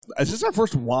Is this our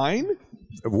first wine?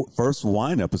 First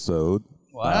wine episode.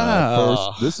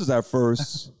 Wow. This is our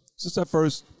first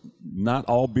not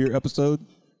all beer episode.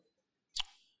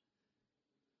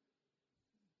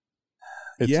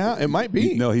 Yeah, it might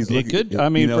be. No, he's It looking. could. I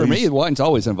mean, for me, wine's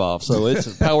always involved, so it's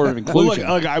a power of inclusion.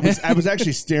 Well, look, I was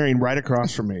actually staring right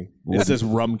across from me. It says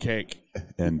rum cake.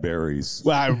 and berries.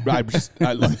 Well, I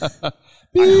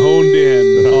honed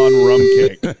in on rum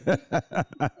cake.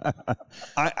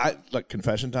 I look,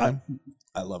 confession time.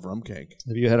 I love rum cake.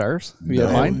 Have you had ours? Have you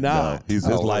had mine? Nah. No, his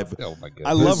life. Oh my goodness.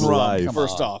 I love His rum. life.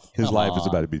 First off, His life is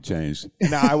about to be changed.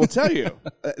 now I will tell you,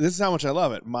 this is how much I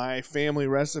love it. My family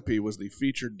recipe was the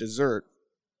featured dessert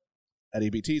at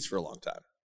EBT's for a long time.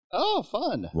 Oh,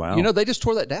 fun. Wow. You know, they just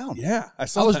tore that down. Yeah, I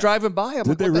was driving by. I'm like,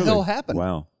 what the hell happened?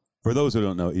 Wow. For those who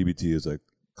don't know, EBT is a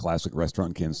classic restaurant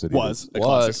in Kansas City. Was.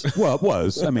 Well, it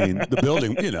was. I mean, the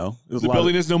building, it was The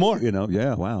building is no more.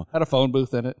 yeah, wow. Had a phone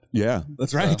booth in it. Yeah.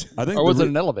 That's right. I think Or was it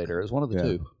an elevator? It was one of the yeah.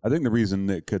 two. I think the reason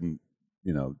it couldn't,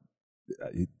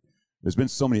 there's been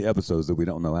so many episodes that we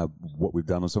don't know what we've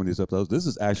done on some of these episodes. This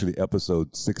is actually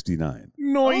episode 69.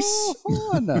 Nice.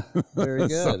 Oh, fun. Very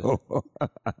good. So,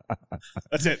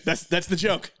 That's it. That's the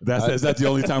joke. is that the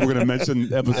only time we're going to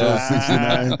mention episode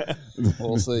 69?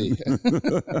 We'll see.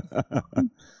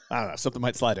 I don't know. Something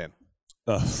might slide in.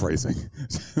 Phrasing.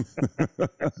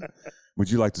 Would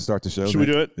you like to start the show? Should we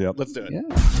do it? Yep. Let's do it. Yeah.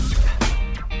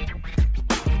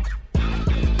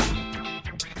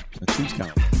 That seems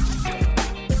kind of...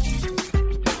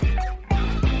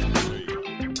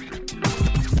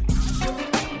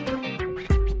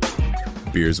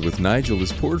 Beers with Nigel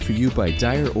is poured for you by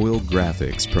Dire Oil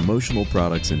Graphics, promotional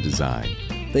products and design.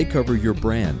 They cover your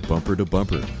brand bumper to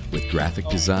bumper with graphic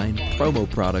design, promo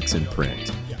products, and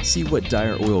print. See what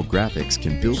Dire Oil Graphics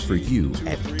can build for you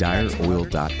at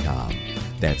direoil.com.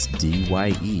 That's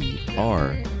DYEROIL.com.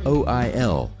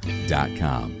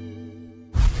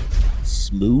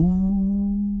 Smooth.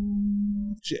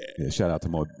 Yeah, shout out to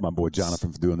my boy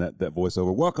Jonathan for doing that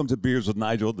voiceover. Welcome to Beers with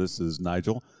Nigel. This is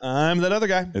Nigel. I'm that other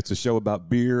guy. It's a show about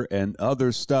beer and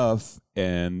other stuff,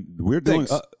 and we're doing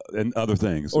and other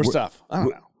things Or stuff. I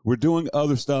don't know. We're doing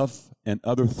other stuff and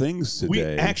other things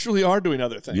today. We actually are doing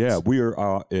other things. Yeah, we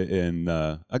are in.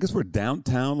 I guess we're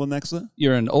downtown Lenexa.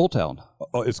 You're in Old Town.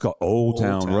 Oh, it's called Old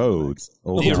Town Road.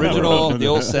 Old The Town original, Road. the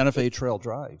old Santa Fe Trail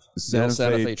Drive. The old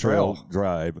Santa Fe Trail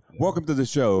Drive. Welcome to the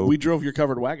show. We drove your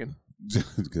covered wagon.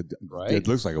 Good. Right. It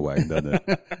looks like a wagon, doesn't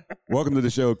it? Welcome to the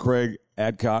show, Craig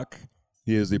Adcock.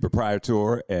 He is the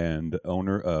proprietor and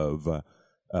owner of,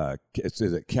 is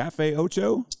it Cafe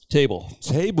Ocho? Table.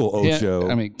 Table Ocho.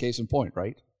 Yeah, I mean, case in point,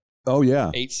 right? Oh,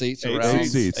 yeah. 8 seats Eight around. 8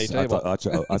 seats. A I table. thought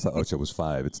Ocho was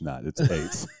 5. It's not. It's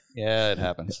 8. Yeah, it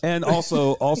happens. And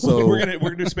also, We're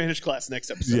gonna do Spanish class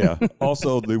next episode. yeah.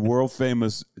 Also, the world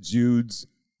famous Jude's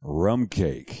rum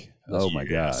cake. Oh my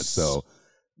God! Yes. So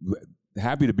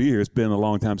happy to be here. It's been a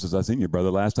long time since I've seen you,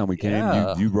 brother. Last time we came,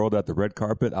 Yeah. you rolled out the red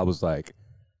carpet. I was like,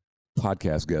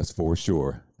 podcast guest for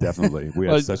sure, definitely. We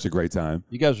had Well, such a great time.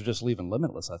 You guys were just leaving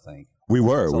Limitless, I think. We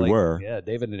were. So, like, were. Yeah,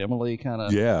 David and Emily kind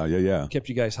of Yeah. kept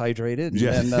you guys hydrated.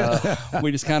 Yeah. And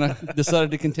we just kind of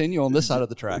decided to continue on this side of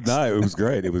the tracks. No, it was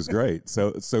great. It was great.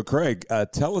 So Craig,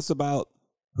 tell us about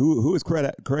who is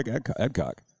Craig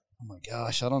Adcock? Oh my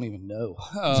gosh, I don't even know.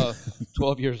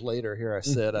 12 years later, here I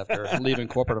sit after leaving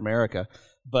corporate America.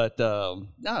 But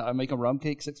I make a rum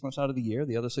cake 6 months out of the year.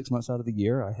 The other 6 months out of the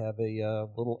year, I have a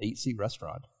little 8-seat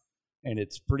restaurant. And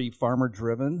it's pretty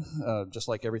farmer-driven, just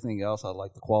like everything else. I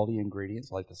like the quality ingredients.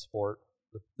 I like to support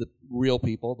the real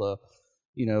people. I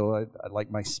like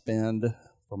my spend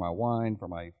for my wine, for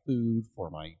my food,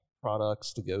 for my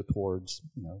products to go towards,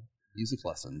 music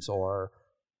lessons or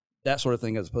that sort of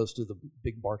thing, as opposed to the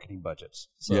big marketing budgets.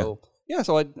 So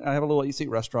so I have a little 8-seat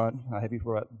restaurant. I have you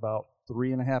for about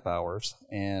 3.5 hours,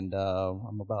 and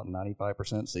I'm about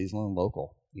 95% seasonal and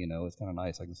local. It's kind of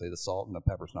nice. I can say the salt and the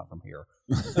pepper's not from here,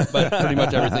 but pretty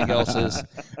much everything else is.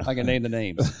 I can name the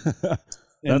names.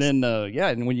 And then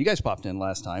and when you guys popped in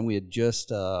last time, we had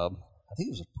just I think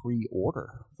it was a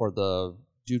pre-order for the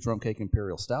Jude's Rum Cake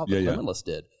Imperial Stout that Limitless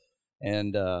did.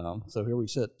 And so here we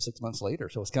sit 6 months later.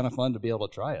 So it's kind of fun to be able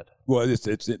to try it. Well, it's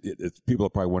people are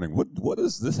probably wondering what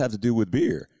does this have to do with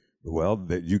beer? Well,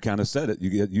 you kind of said it.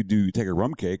 You take a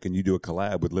rum cake and you do a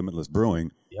collab with Limitless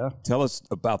Brewing. Yeah. Tell us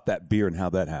about that beer and how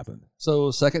that happened.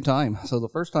 So second time. So the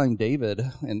first time, David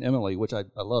and Emily, which I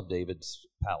love David's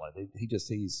palate.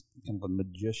 He's kind of a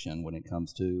magician when it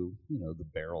comes to the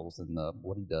barrels and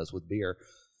what he does with beer.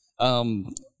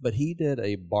 But he did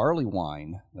a barley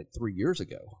wine like 3 years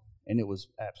ago. And it was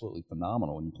absolutely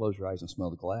phenomenal. When you close your eyes and smell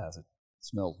the glass, it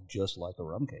smells just like a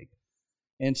rum cake.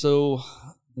 And so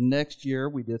the next year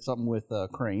we did something with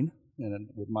Crane and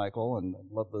with Michael, and I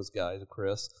love those guys,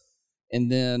 Chris.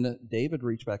 And then David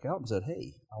reached back out and said,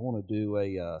 "Hey, I want to do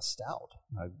a stout.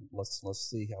 Let's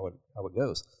see how it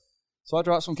goes." So I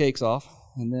dropped some cakes off,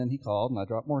 and then he called, and I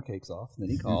dropped more cakes off. And then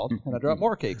he called, and I dropped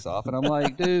more cakes off. And I'm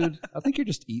like, "Dude, I think you're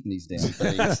just eating these damn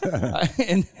things."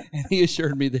 and he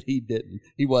assured me that he didn't.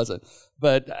 He wasn't.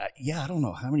 But I don't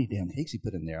know how many damn cakes he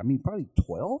put in there. I mean, probably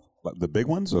 12. Like the big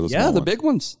ones or the small ones? Yeah, the big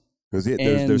ones. Because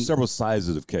there's several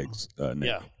sizes of cakes, Nick.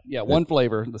 Yeah. One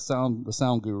flavor. The sound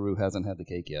guru hasn't had the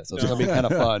cake yet, so it's gonna be kind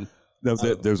of fun. No,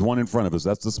 there's one in front of us.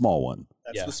 That's the small one.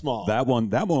 That's the small. That one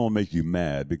will make you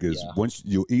mad because once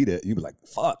you eat it, you'll be like,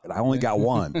 "Fuck! I only got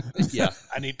one." Yeah,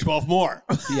 I need 12 more.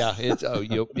 Yeah,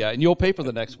 and you'll pay for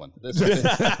the next one.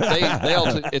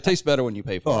 It tastes better when you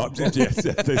pay for it. Yes,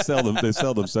 they sell them. They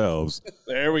sell themselves.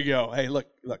 There we go. Hey, look.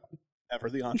 Ever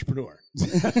the entrepreneur.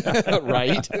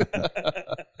 Right.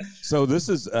 So this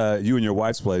is you and your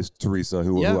wife's place, Teresa,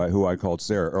 who I called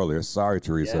Sarah earlier. Sorry,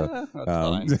 Teresa. Yeah,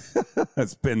 that's fine.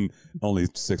 It's been only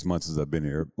 6 months since I've been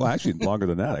here. Well, actually, longer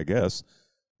than that, I guess.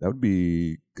 That would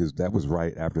be because that was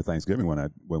right after Thanksgiving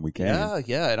when we came.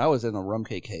 Yeah, and I was in a rum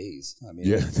cake haze. I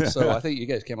mean, so I think you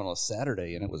guys came on a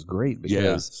Saturday, and it was great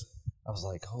because I was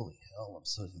like, "Holy hell, I'm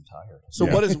so tired." So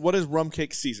what is rum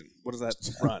cake season? What does that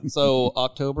run? So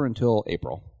October until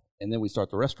April, and then we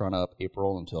start the restaurant up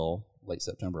April until late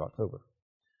September, October.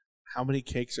 How many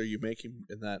cakes are you making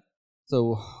in that?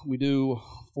 So we do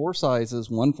 4 sizes,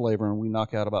 1 flavor, and we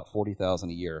knock out about 40,000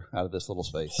 a year out of this little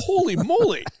space. Holy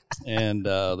moly! And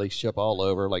they ship all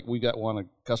over. Like we got one, a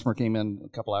customer came in a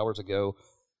couple hours ago.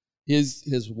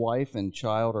 His wife and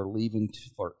child are leaving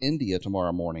for India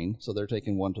tomorrow morning, so they're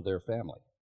taking one to their family.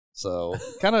 So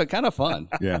kind of fun.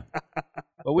 Yeah.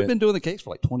 But we've been doing the cakes for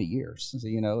like 20 years. So,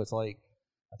 it's like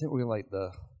I think we're like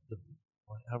the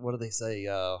what do they say?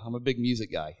 I'm a big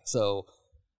music guy, so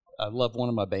I love one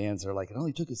of my bands. They're like, it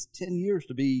only took us 10 years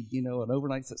to be, an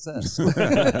overnight success. So.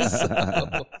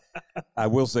 I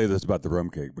will say this about the rum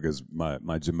cake because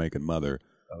my Jamaican mother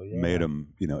made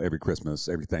them, every Christmas,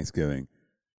 every Thanksgiving,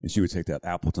 and she would take that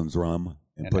Appleton's rum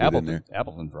and put it in there.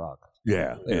 Appleton's rock.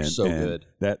 Yeah, they're so good.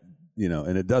 That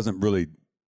and it doesn't really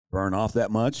burn off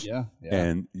that much. Yeah.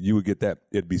 And you would get that;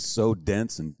 it'd be so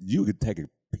dense, and you could take a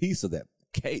piece of that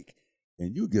cake,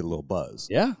 and you would get a little buzz.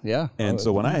 Yeah. And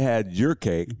so when I had your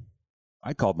cake,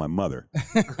 I called my mother.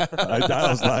 I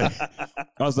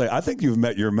was like, I think you've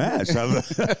met your match.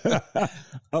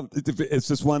 It's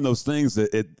just one of those things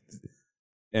that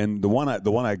and the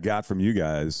one I got from you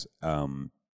guys,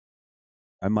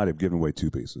 I might have given away 2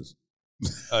 pieces.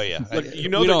 Oh yeah, look, they're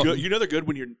good. They're good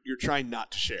when you're trying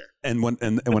not to share. And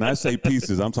when I say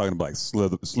pieces, I'm talking about like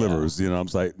slivers. I'm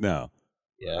like, no.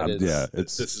 Yeah,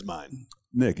 this is mine.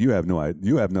 Nick, you have no idea.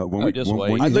 You have no. When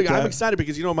I'm excited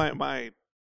because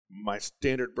my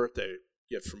standard birthday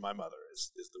gift from my mother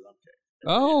is the rum cake.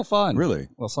 Oh, fun! Really?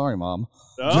 Well, sorry, Mom.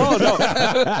 Oh no,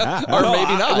 or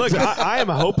maybe not. Look, I am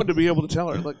hoping to be able to tell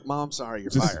her, look, Mom, sorry,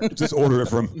 you're fired. Just order it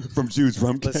from Jude's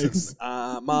Rum Cakes. Listen,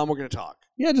 Mom, we're going to talk.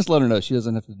 Yeah, just let her know she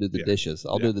doesn't have to do the dishes.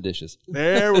 I'll do the dishes.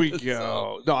 There we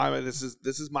go. No, this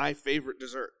is my favorite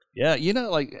dessert. Yeah,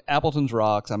 like Appleton's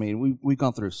rocks. I mean, we've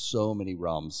gone through so many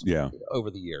rums over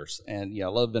the years, and I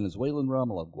love Venezuelan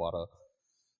rum. I love Guada.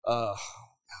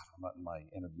 I'm not in my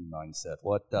interview mindset.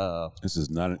 This is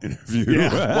not an interview. Yeah.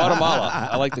 Guatemala.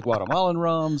 I like the Guatemalan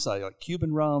rums. I like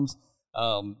Cuban rums.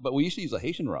 But we used to use a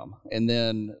Haitian rum, and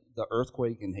then the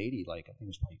earthquake in Haiti, I think it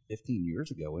was probably 15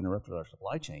 years ago, interrupted our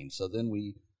supply chain. So then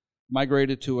we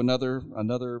migrated to another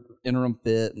interim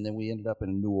fit, and then we ended up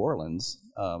in New Orleans.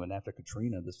 And after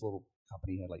Katrina, this little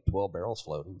company had like 12 barrels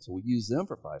floating, so we used them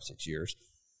for 5-6 years.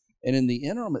 And in the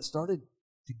interim, it started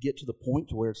to get to the point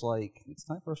to where it's like it's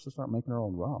time for us to start making our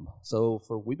own rum. So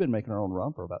we've been making our own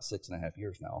rum for about 6.5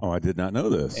 years now. Oh, I did not know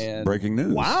this. Breaking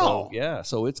news! Wow.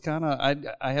 So it's kind of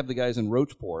I have the guys in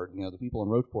Rocheport. The people in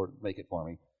Rocheport make it for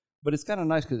me, but it's kind of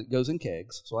nice because it goes in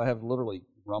kegs. So I have literally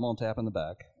rum on tap in the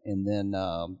back, and then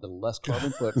the less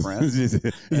carbon footprint.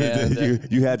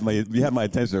 You had my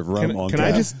attention of rum on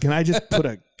tap. Can I just put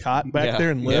a cot back there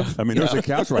and live? I mean, there's a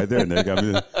couch right there, Nick. I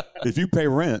mean, if you pay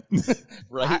rent,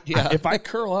 right? If I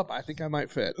curl up, I think I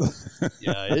might fit.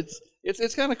 Yeah,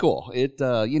 it's kind of cool.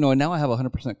 And now I have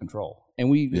 100% control,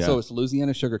 and so it's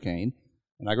Louisiana sugarcane,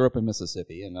 and I grew up in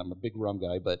Mississippi, and I'm a big rum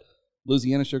guy, but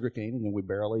Louisiana sugarcane, and then we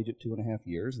barrel age it 2.5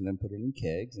 years, and then put it in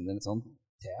kegs, and then it's on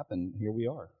tap, and here we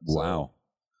are. Wow.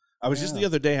 I was just the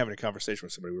other day having a conversation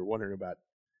with somebody. We were wondering about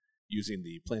using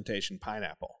the plantation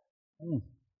pineapple.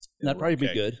 That'd probably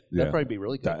be good. That'd probably be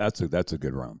really good. That's a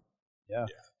good rum. Yeah.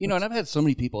 You know, and I've had so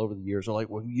many people over the years are like,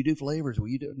 well, you do flavors. Well,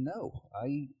 you do. No,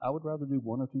 I would rather do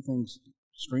one or two things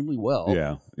extremely well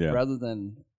rather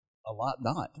than a lot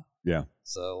not. Yeah.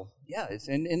 So, yeah,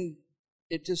 and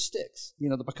it just sticks. You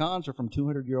know, the pecans are from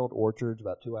 200-year-old orchards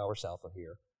about 2 hours south of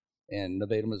here in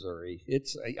Nevada, Missouri.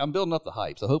 I'm building up the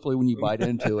hype, so hopefully when you bite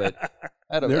into it,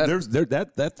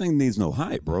 that thing needs no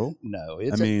hype, bro. No, you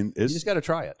just got to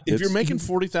try it. If you're making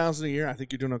 $40,000 a year, I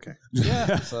think you're doing okay.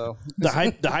 Yeah, so the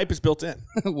hype is built in.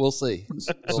 We'll see.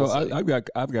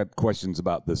 I've got questions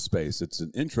about this space. It's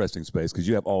an interesting space because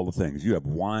you have all the things. You have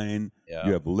wine,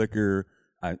 you have liquor.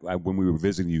 When we were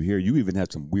visiting you here, you even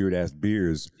had some weird ass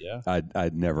beers.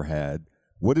 I'd never had.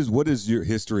 What is your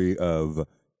history of?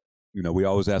 You know, we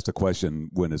always ask the question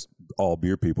when it's all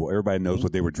beer people. Everybody knows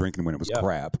what they were drinking when it was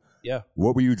crap. Yeah.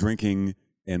 What were you drinking,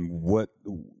 and what?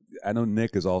 I know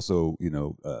Nick is also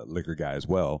a liquor guy as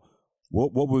well.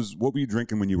 What were you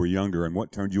drinking when you were younger, and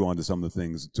what turned you on to some of the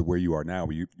things to where you are now?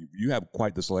 Where you have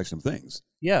quite the selection of things.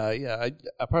 Yeah.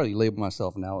 I probably label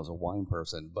myself now as a wine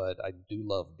person, but I do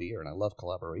love beer, and I love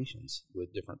collaborations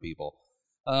with different people.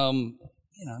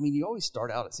 You always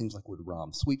start out, it seems like, with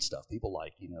rum, sweet stuff. People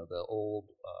like, the old,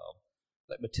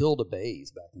 like Matilda Bays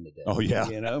back in the day. Oh, yeah.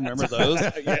 Remember those?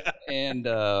 Yeah. And,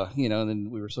 and then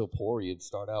we were so poor, you'd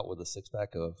start out with a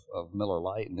 6-pack of Miller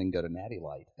Lite and then go to Natty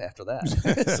Light after that.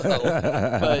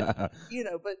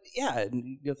 And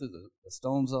you go through the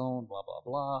Stone Zone, blah, blah,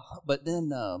 blah. But then,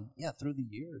 through the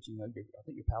years, I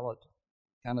think your palate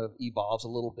kind of evolves a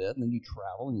little bit, and then you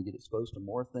travel and you get exposed to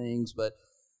more things. But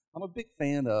I'm a big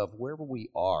fan of wherever we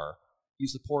are, you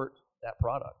support that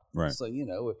product. Right. So,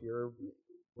 if you're,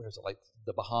 like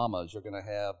the Bahamas, you're going to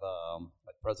have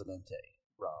like Presidente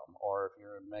rum, or if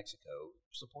you're in Mexico,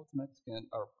 support the Mexican,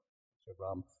 or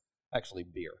rum, actually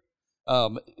beer.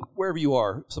 Wherever you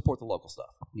are, support the local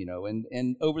stuff,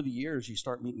 and over the years, you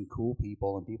start meeting cool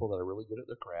people and people that are really good at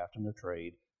their craft and their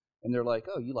trade, and they're like,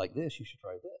 oh, you like this, you should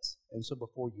try this. And so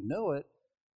before you know it,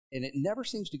 and it never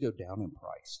seems to go down in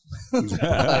price.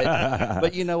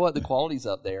 but you know what? The quality's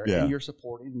up there, and you're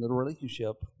supporting the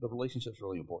relationship. The relationship's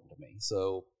really important to me.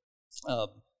 So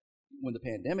when the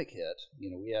pandemic hit,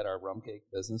 we had our rum cake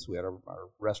business. We had our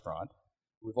restaurant.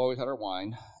 We've always had our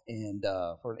wine. And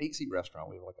for an 8-seat restaurant,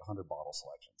 we have like 100 bottle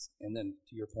selections. And then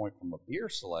to your point, from a beer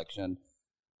selection,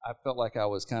 I felt like I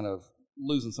was kind of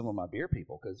losing some of my beer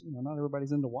people because, not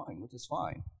everybody's into wine, which is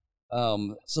fine.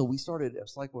 So we started,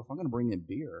 it's like, well, if I'm going to bring in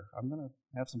beer, I'm going to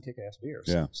have some kick-ass beers.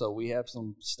 Yeah. So we have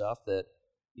some stuff that,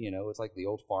 it's like the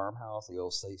old farmhouse, the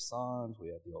old Saisons, we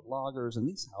have the old lagers, and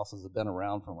these houses have been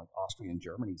around from like Austria and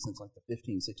Germany since like the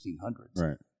 1600s.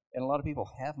 Right. And a lot of people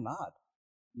have not,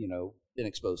 been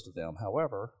exposed to them.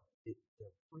 However, they're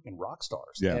freaking rock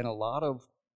stars. Yeah. And a lot of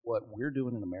what we're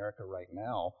doing in America right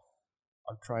now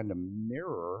are trying to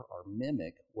mirror or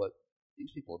mimic what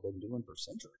these people have been doing for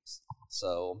centuries.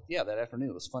 So that afternoon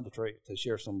it was fun to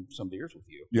share some beers with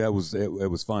you. Yeah, it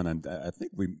was fun, and I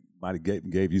think we might have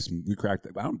gave you some. We cracked.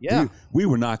 We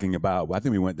were knocking about. I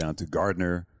think we went down to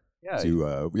Gardner. Yeah.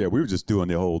 We were just doing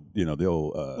the whole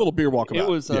little beer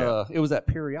walkabout. It was that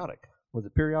Periodic. Was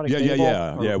it Periodic?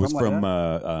 Yeah. It was from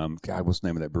God. What's the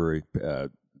name of that brewery?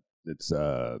 It's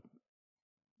I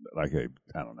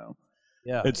don't know.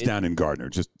 Yeah, it's down in Gardner.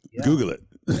 Just Google it.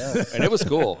 Yeah, and it was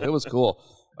cool. It was cool.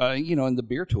 In the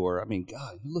beer tour, I mean,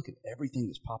 God, you look at everything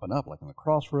that's popping up, like on the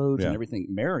Crossroads and everything.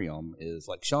 Merriam is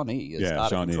like Shawnee is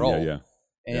out of control. Yeah.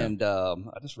 And I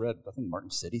just read, I think Martin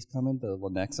City's coming to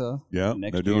Lenexa. Yeah,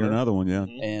 they're doing another one. Yeah.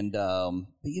 And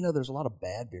but there's a lot of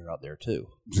bad beer out there too,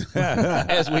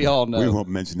 as we all know. We won't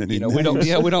mention any. We don't.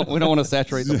 Yeah, we don't want to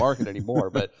saturate the market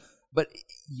anymore. But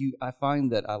I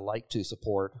find that I like to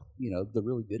support the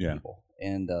really good people.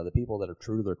 And the people that are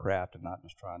true to their craft and not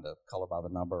just trying to color by the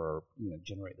number or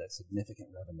generate that significant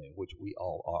revenue, which we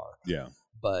all are. Yeah.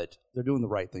 But they're doing the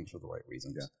right things for the right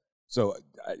reasons. Yeah. So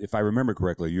if I remember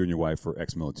correctly, you and your wife were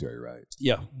ex-military, right?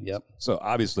 Yeah. Yep. So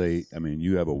obviously, I mean,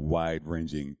 you have a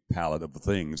wide-ranging palette of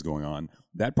things going on.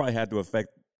 That probably had to affect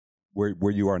where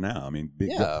you are now. I mean,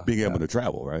 being able to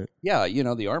travel, right? Yeah.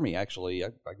 The Army, actually,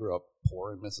 I grew up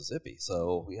poor in Mississippi.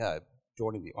 So,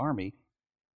 joining the Army,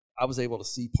 I was able to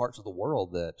see parts of the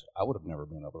world that I would have never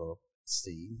been able to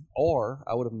see, or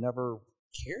I would have never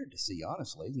cared to see,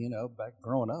 honestly. Back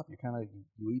growing up, you kind of,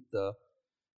 you eat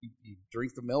you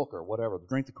drink the milk or whatever,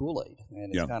 drink the Kool-Aid.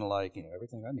 And it's kind of like,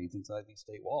 everything I need is inside these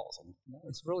state walls. And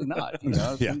it's really not,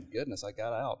 Thank goodness I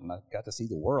got out and I got to see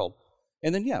the world.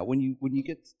 And then, when you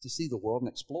get to see the world and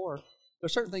explore,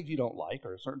 there's certain things you don't like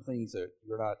or certain things that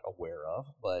you're not aware of,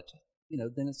 but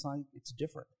then it's like, it's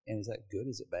different. And is that good?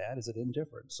 Is it bad? Is it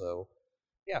indifferent? So,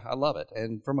 Yeah, I love it.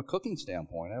 And from a cooking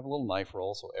standpoint, I have a little knife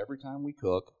roll, so every time we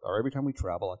cook or every time we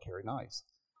travel, I carry knives.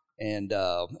 And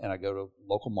I go to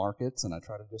local markets, and I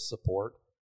try to just support,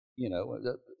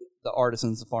 the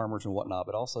artisans, the farmers, and whatnot,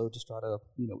 but also just try to,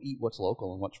 eat what's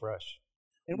local and what's fresh.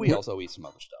 And we also eat some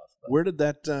other stuff. But. Where did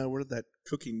that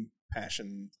cooking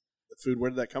passion, the food, where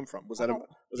did that come from? Was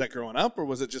that growing up, or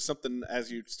was it just something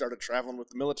as you started traveling with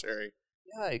the military?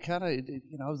 Yeah, it kind of,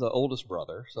 I was the oldest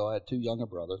brother, so I had two younger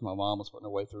brothers. My mom was putting her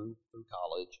way through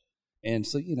college. And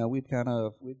so, we'd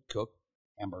cook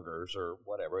hamburgers or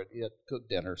whatever, cook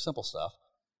dinner, simple stuff.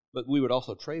 But we would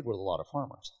also trade with a lot of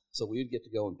farmers. So we'd get to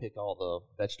go and pick all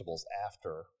the vegetables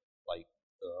after, like,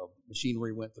 the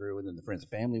machinery went through, and then the friends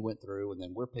and family went through, and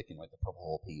then we're picking, like, the purple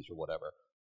hull peas or whatever.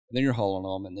 And then you're hulling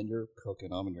them, and then you're cooking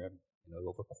them, and you're having,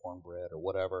 over cornbread or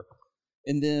whatever.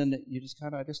 And then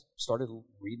I just started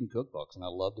reading cookbooks, and I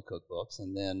loved the cookbooks.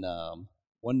 And then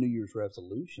one New Year's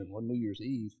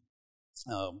Eve,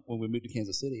 when we moved to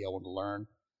Kansas City, I wanted to learn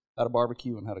how to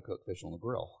barbecue and how to cook fish on the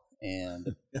grill.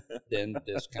 And then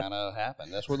this kind of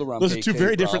happened. That's where the rum cake came Those are two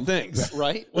very from. different things.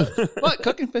 Right? But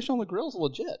cooking fish on the grill is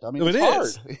legit. I mean, It it's hard.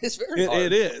 is. It's very hard.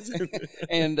 It is.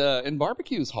 And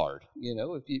barbecue is hard.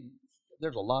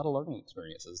 There's a lot of learning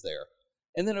experiences there.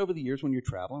 And then over the years when you're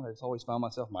traveling, I just always found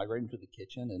myself migrating to the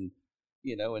kitchen and,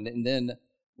 and then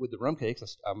with the rum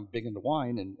cakes, I'm big into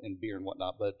wine and beer and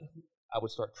whatnot, but I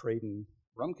would start trading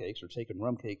rum cakes or taking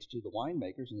rum cakes to the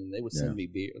winemakers, and then they would send me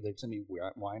beer. They'd send me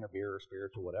wine or beer or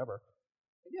spirits or whatever.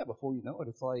 And yeah, before you know it,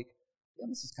 it's like,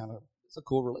 this is it's a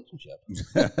cool relationship.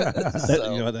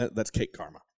 That's cake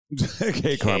karma.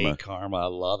 Cake karma. Cake karma, I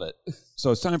love it.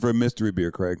 So it's time for a mystery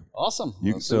beer, Craig. Awesome.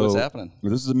 Let's see what's happening.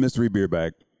 This is a mystery beer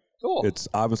bag. Cool. It's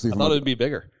obviously. I thought it'd be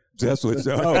bigger. That's what she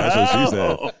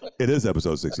said. It is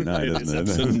episode 69,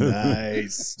 isn't it?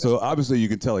 Nice. So obviously you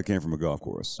can tell it came from a golf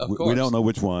course. Of We course. don't know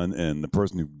which one, and the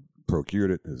person who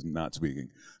procured it is not speaking.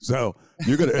 So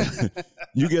you're gonna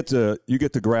you get to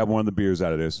grab one of the beers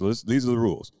out of this. So these are the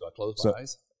rules. Do I close my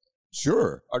eyes?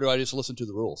 Sure. Or do I just listen to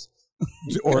the rules?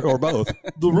 or both.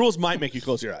 The rules might make you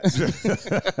close your eyes.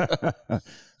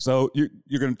 So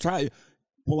you're gonna try.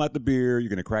 Pull out the beer. You're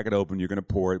going to crack it open. You're going to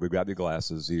pour it. We've got the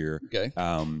glasses here. Okay.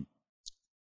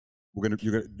 You're going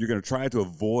to try to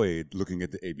avoid looking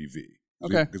at the ABV.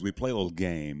 Okay. Because we play a little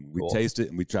game. We Cool. taste it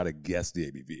and we try to guess the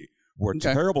ABV. We're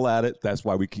Okay. terrible at it. That's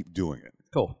why we keep doing it.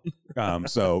 Cool.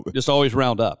 So Just always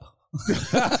round up.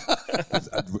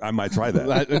 I might try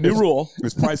that. A new rule.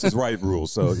 It's Price is Right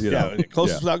rules. So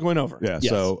Closest without going over. Yeah. Yes.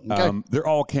 So Okay. they're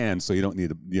all cans, so you don't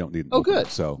need an Oh, opener. good.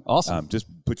 So Awesome. Just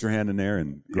put your hand in there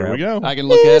and Here grab. we go. I can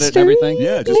look at it and everything.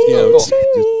 Yeah. Just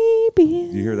do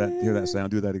you hear that? Hear that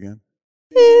sound? Do that again.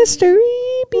 Mystery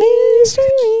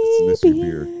Mystery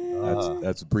beer.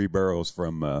 That's Bree Burrows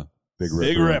from Big Rip.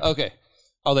 Big Rip. Okay.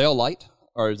 Are they all light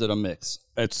or is it a mix?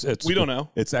 It's We don't know.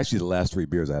 It's actually the last 3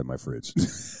 beers I had in my fridge.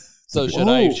 So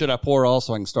should I pour all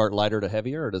so I can start lighter to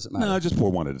heavier, or does it matter? No, just pour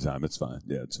one at a time. It's fine.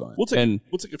 Yeah, it's fine. We'll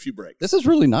take a few breaks. This is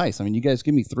really nice. I mean, you guys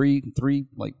give me three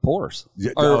like pours.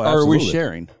 Yeah, or no, are we absolutely.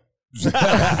 sharing?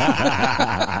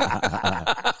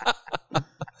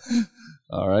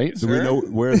 All right. Do we know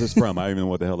where is this from? I don't even know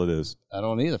what the hell it is. I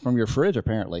don't either. From your fridge,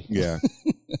 apparently. Yeah.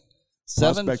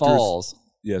 Seven Prospectors. Falls.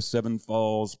 Yeah, Seven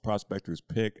Falls Prospector's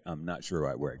Pick. I'm not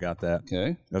sure where I got that.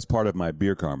 Okay. That's part of my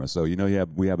beer karma. So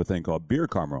we have a thing called beer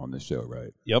karma on this show,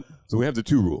 right? Yep. So we have the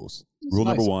 2 rules. Rule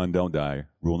nice. number 1, don't die.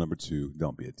 Rule number 2,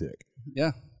 don't be a dick.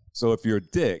 Yeah. So if you're a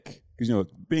dick, because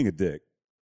being a dick,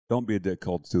 don't be a dick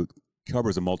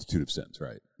covers a multitude of sins,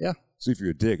 right? Yeah. So if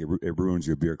you're a dick, it ruins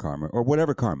your beer karma or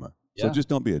whatever karma. So Yeah. just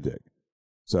don't be a dick.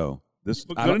 So this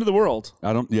Look good into the world.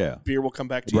 I don't. Yeah. Beer will come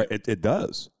back to you. Right. It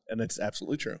does. And it's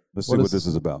absolutely true. Let's see what this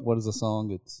is about. What is the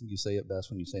song? It's you say it best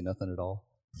when you say nothing at all.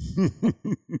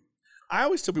 I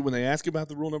always tell people when they ask about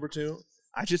the rule number 2,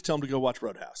 I just tell them to go watch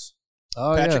Roadhouse.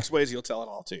 Oh, Patrick Swayze will tell it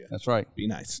all to you. That's right. Be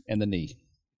nice. And the knee.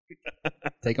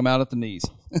 Take them out at the knees.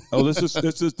 Oh, this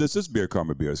is beer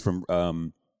karma beer. It's from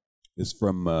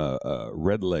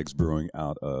Red Legs Brewing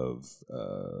out of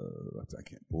I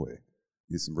can't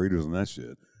get some readers on that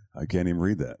shit. I can't even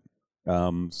read that.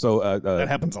 That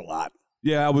happens a lot.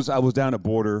 Yeah, I was down at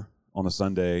Border on a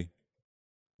Sunday,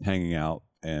 hanging out,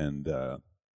 and got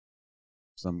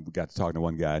to talking to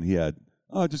one guy, and he had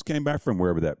just came back from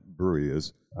wherever that brewery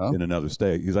is in another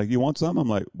state. He's like, "You want some?" I'm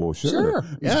like, "Well, sure."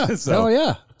 Yeah. So,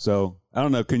 yeah. So I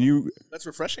don't know. Can you? That's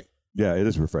refreshing. Yeah, it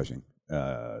is refreshing.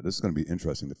 This is going to be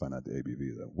interesting to find out the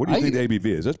ABV though. What do you think the ABV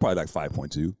is? That's probably like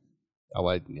 5.2. Oh,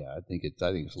 I think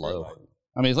it's low.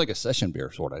 I mean, it's like a session beer,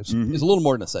 sort of. It's a little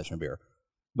more than a session beer,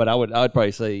 but I'd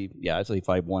probably say, I'd say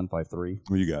 5.1, 5.3.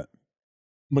 What you got?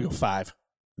 I'm gonna go 5.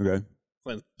 Okay.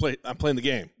 I'm playing the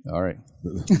game. All right.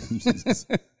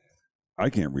 I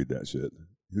can't read that shit.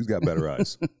 Who's got better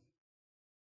eyes?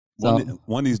 One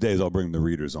of these days, I'll bring the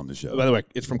readers on the show. By the way,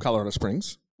 it's from Colorado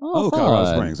Springs.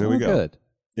 Colorado Springs. There we go. Good.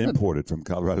 Imported from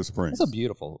Colorado Springs. That's a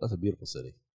beautiful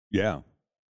city. Yeah.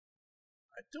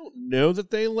 I don't know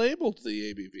that they labeled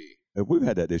the ABV. If we've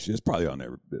had that issue, it's probably on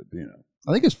there.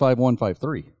 I think it's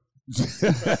 5153.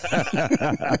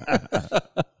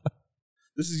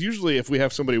 This is usually if we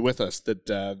have somebody with us that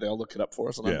they'll look it up for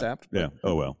us on Untapped. Yeah.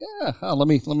 Oh well. Yeah. Let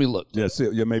me look. Yeah.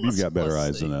 Maybe you've got better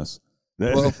eyes than us.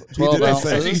 12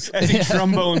 ounces. As he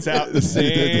trombones out the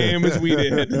same as we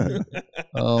did.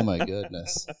 Oh my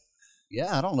goodness.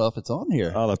 Yeah, I don't know if it's on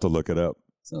here. I'll have to look it up.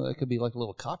 So that could be like a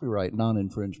little copyright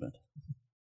non-infringement.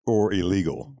 Or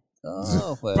illegal.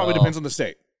 Oh, well. Probably depends on the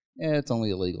state. Yeah, it's only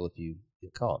illegal if you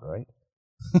get caught, right?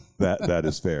 That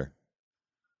is fair.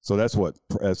 So that's what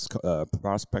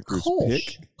prospectors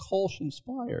pick. Kolsch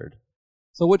inspired.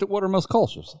 So what are most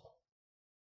Kolsch's?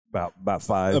 About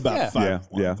 5. About 5.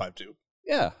 Yeah. 5.2.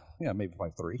 Yeah, maybe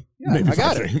 5.3. Yeah, Maybe I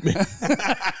got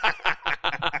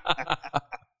 5.3.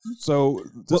 So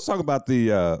let's talk about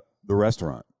the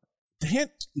restaurant.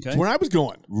 That's where I was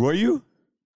going. Were you?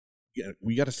 Yeah,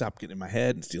 we got to stop getting in my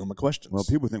head and stealing my questions. Well,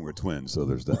 people think we're twins, so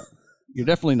there's that. You're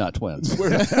definitely not twins.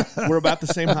 We're about the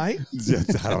same height?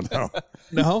 I don't know.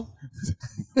 No?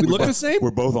 We look the same?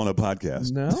 We're both on a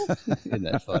podcast. No? Isn't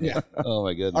that funny? Yeah. Oh,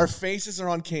 my goodness. Our faces are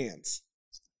on cans.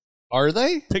 Are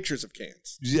they? Pictures of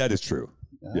cans. Yeah, that is true.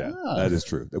 Yeah, that is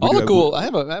true. I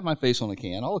have my face on a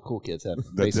can. All the cool kids have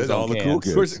faces on cans. Cool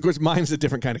kids. Of course, mine's a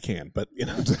different kind of can, but you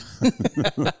know.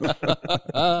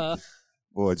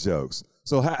 Boy, jokes.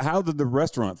 So how did the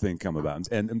restaurant thing come about?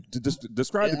 And to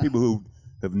describe to people who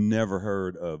have never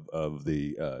heard of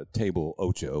the Table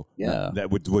Ocho,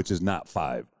 which is not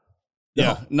 5.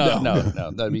 No,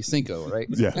 that'd be Cinco, right?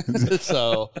 Yeah.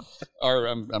 So,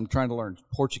 I'm trying to learn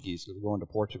Portuguese because we're going to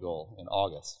Portugal in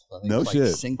August. I think no it's shit.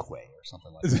 like Cinque or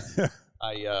something like that.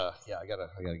 I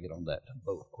gotta get on that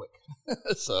boat quick.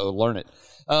 So learn it.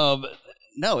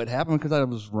 No, it happened because I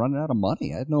was running out of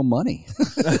money. I had no money,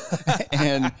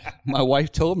 and my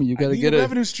wife told me you got to get a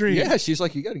revenue stream. Yeah, she's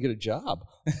like, you got to get a job,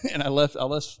 and I left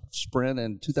Sprint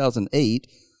in 2008,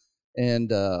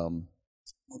 and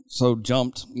so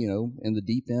jumped, in the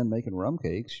deep end making rum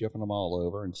cakes, shipping them all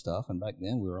over and stuff. And back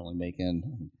then we were only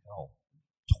making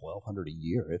 $1,200 a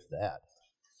year, if that.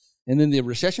 And then the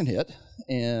recession hit,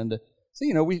 and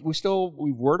so we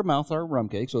word of mouth our rum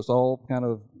cakes, so it's all kind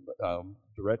of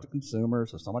direct to consumer.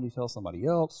 So somebody tells somebody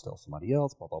else, blah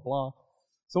blah blah.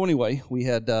 So anyway, we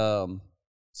had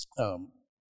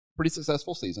pretty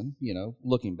successful season.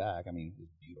 Looking back, I mean, it was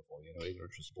beautiful.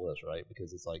 Ignorance is bliss, right?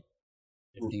 Because it's like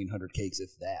 1,500 cakes,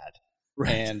 if that.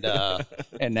 Right.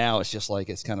 And now it's just like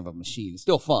it's kind of a machine. It's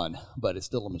still fun, but it's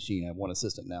still a machine. I have one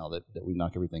assistant now that we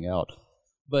knock everything out.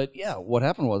 But yeah, what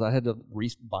happened was I had to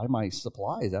buy my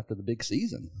supplies after the big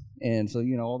season, and so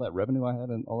all that revenue I had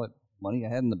and all that money I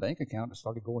had in the bank account just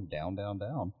started going down, down,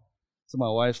 down. So my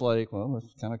wife's like, "Well,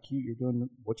 it's kind of cute. You're doing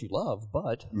what you love,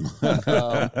 but you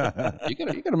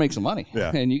gotta make some money,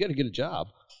 and you got to get a job."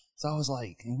 So I was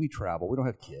like, and we travel. We don't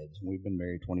have kids. We've been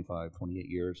married 25, 28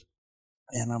 years.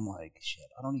 And I'm like, shit,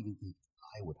 I don't even think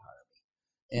I would hire me.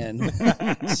 And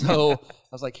so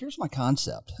I was like, here's my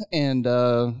concept. And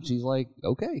she's like,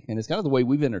 okay. And it's kind of the way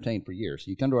we've entertained for years. So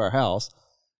you come to our house,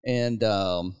 and,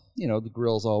 the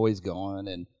grill's always going.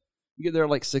 And you get there at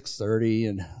like 6:30,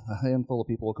 and a handful of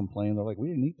people will complain. They're like, we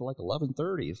didn't eat till like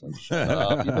 11:30. It's like, shut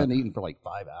up. You've been eating for like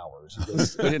 5 hours.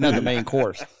 We didn't have the main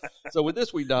course. So with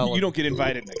this, we dial it. You don't get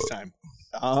invited next time.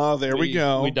 Oh, there we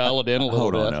go. We dial it in a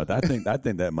little bit. Hold on now. I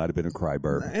think that might have been a cry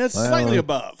burp. It's slightly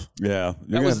above. Yeah.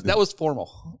 That was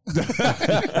formal. They're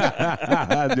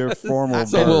formal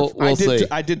so burps. see.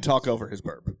 I did talk over his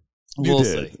burp. We'll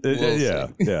see.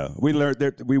 Yeah. We learned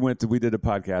that we did a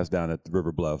podcast down at the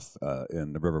River Bluff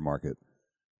in the River Market,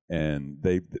 and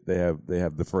they have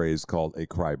the phrase called a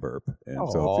cry burp. And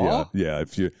so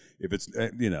if it's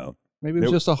maybe it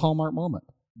was just a Hallmark moment.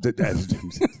 That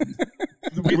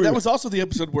was also the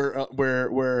episode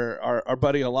where our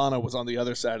buddy Alana was on the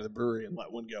other side of the brewery and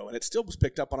let one go, and it still was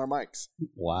picked up on our mics.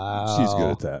 Wow, she's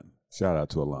good at that. Shout out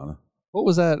to Alana. What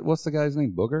was that? What's the guy's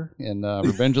name? Booger in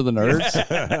Revenge of the Nerds.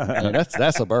 I mean,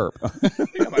 that's a burp.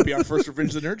 That might be our first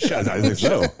Revenge of the Nerds shout. I think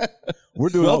so. We're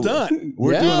doing done.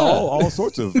 We're doing all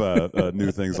sorts of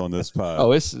new things on this pod.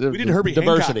 Oh, it's we did Herbie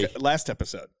diversity. Hancock last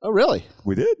episode. Oh, really?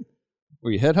 We did.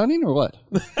 Were you headhunting or what?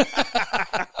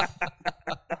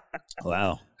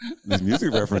 Wow. These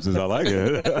music references, I like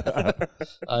it.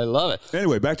 I love it.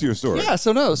 Anyway, back to your story. Yeah,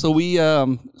 so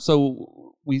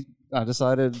I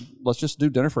decided let's just do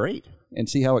dinner for 8. and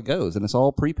see how it goes. And it's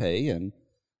all prepay.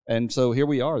 And so here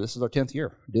we are. This is our 10th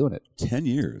year doing it. 10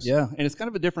 years. Yeah. And it's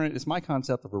kind of it's my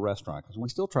concept of a restaurant because we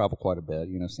still travel quite a bit,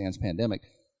 sans pandemic.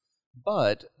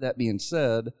 But that being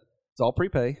said, it's all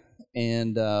prepay.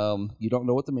 And you don't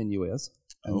know what the menu is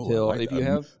until if you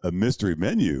have a mystery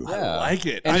menu. Yeah. I like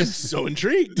it. I'm so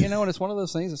intrigued. And it's one of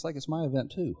those things. It's like it's my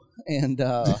event too, and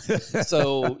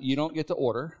so you don't get to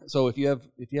order. So if you have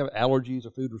allergies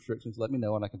or food restrictions, let me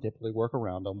know, and I can typically work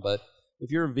around them. But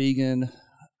if you're a vegan,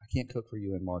 I can't cook for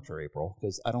you in March or April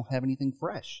because I don't have anything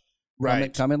fresh.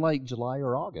 Right. Come in like July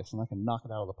or August, and I can knock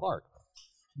it out of the park.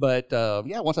 But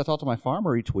once I talk to my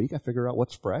farmer each week, I figure out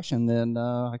what's fresh, and then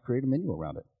I create a menu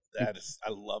around it. I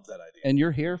love that idea. And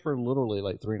you're here for literally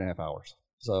like 3.5 hours.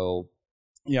 So,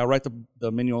 I write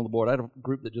the menu on the board. I had a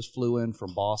group that just flew in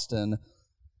from Boston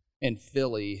and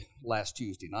Philly last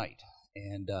Tuesday night.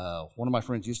 And one of my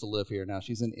friends used to live here. Now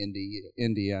she's in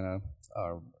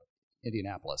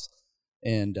Indianapolis.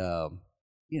 And,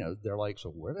 they're like, so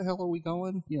where the hell are we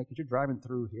going? Because you're driving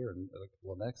through here. And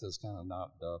Lenexa is kind of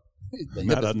not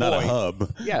not a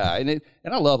hub. Yeah, and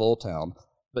I love Old Town.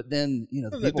 But then,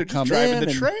 the people come driving in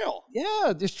the trail.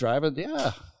 Yeah, just driving,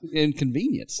 in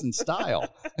convenience and style.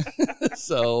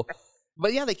 So,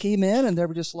 but they came in and they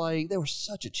were just like, they were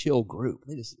such a chill group.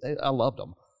 I loved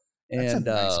them. And that's a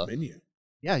nice menu.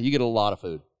 Yeah, you get a lot of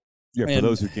food. Yeah, for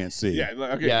those who can't see. Yeah,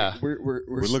 okay. Yeah. We're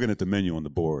looking at the menu on the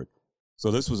board.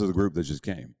 So this was a group that just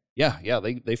came. Yeah,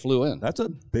 they flew in. That's a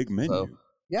big menu. So,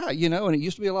 yeah, and it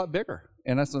used to be a lot bigger.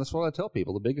 And that's what I tell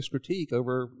people. The biggest critique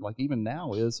over, like, even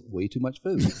now is way too much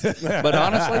food. But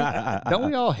honestly, don't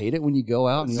we all hate it when you go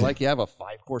out and you have a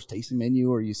 5-course tasting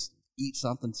menu or you eat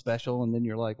something special and then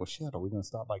you're like, well, shit, are we going to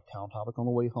stop by Town Topic on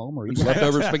the way home or eat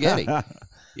leftover spaghetti?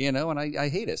 And I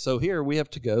hate it. So here we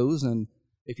have to-goes, and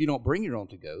if you don't bring your own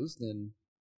to-goes, then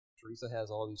Teresa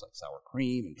has all these, like, sour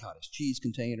cream and cottage cheese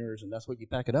containers, and that's what you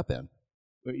pack it up in.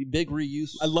 Big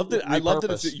reuse. I love that. I love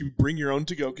that you bring your own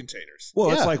to-go containers.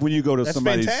 Well, it's like when you go to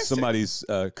somebody's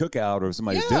cookout or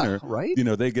somebody's dinner, right?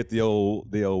 They get the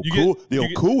old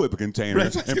Cool Whip container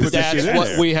and put that shit in what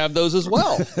there. We have those as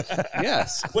well.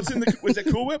 Yes. What's in the? Was that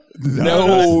Cool Whip?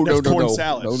 No, that's corn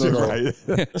salad. No.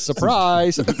 Right.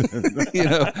 Surprise!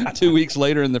 2 weeks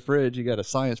later in the fridge, you got a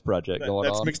science project going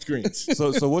on. That's mixed greens.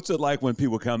 So what's it like when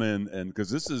people come in and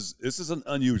because this is an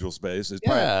unusual space. It's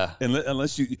probably,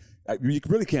 unless you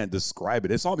really can't describe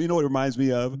it. It's all, what it reminds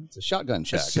me of? It's a shotgun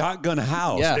shack. A shotgun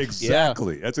house. Yeah.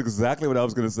 Exactly. Yeah. That's exactly what I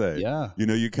was going to say. Yeah.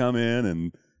 You come in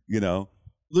and,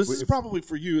 This is probably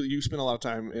for you. You spent a lot of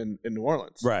time in New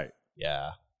Orleans. Right.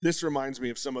 Yeah. This reminds me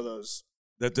of some of those.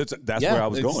 That's where I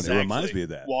was going. It reminds me of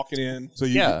that. Walking in. So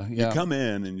you come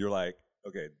in and you're like,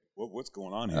 okay, what's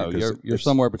going on here? Oh, you're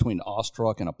somewhere between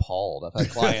awestruck and appalled. I've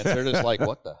had clients, they're just like,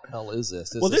 what the hell is this?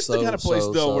 This is the kind of place,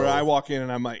 where I walk in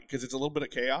and I'm like, because it's a little bit of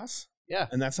chaos. Yeah.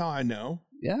 And that's how I know.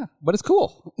 Yeah. But it's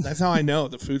cool. That's how I know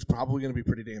the food's probably going to be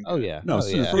pretty damn good. Oh, yeah. No,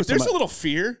 if there's a little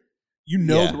fear,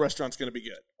 the restaurant's going to be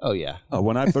good. Oh, yeah.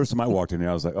 When I first time I walked in there,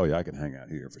 I was like, oh, yeah, I can hang out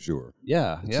here for sure.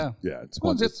 Yeah. It's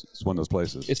one of those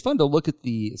places. It's fun to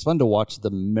it's fun to watch the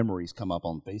memories come up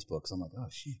on Facebook. So I'm like, oh,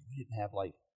 shit, we didn't have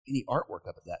like any artwork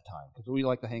up at that time because we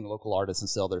like to hang local artists and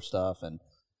sell their stuff. And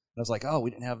I was like, oh, we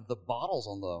didn't have the bottles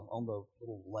on the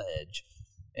little ledge.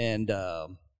 And,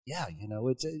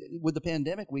 it's with the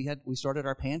pandemic, we started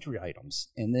our pantry items,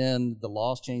 and then the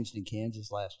laws changed in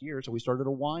Kansas last year, so we started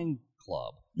a wine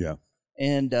club. Yeah,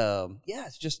 and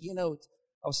it's just I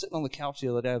was sitting on the couch the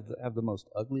other day. I have the most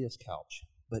ugliest couch,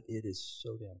 but it is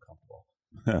so damn comfortable.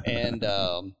 And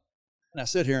I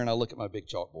sit here and I look at my big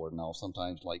chalkboard, and I'll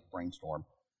sometimes like brainstorm,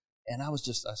 and I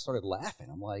started laughing.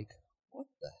 I'm like, what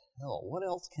the hell? What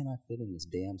else can I fit in this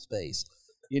damn space?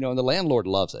 And the landlord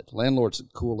loves it. Landlord's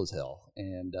cool as hell.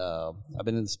 And I've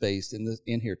been in the space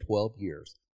in here 12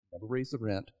 years. Never raised the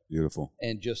rent. Beautiful.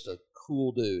 And just a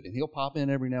cool dude. And he'll pop in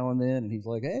every now and then, and he's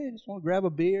like, hey, I just want to grab a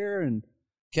beer and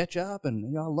catch up.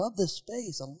 And I love this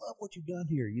space. I love what you've done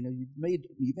here. You made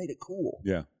it cool.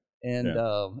 Yeah. And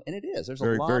it is. There's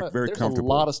very, a comfortable.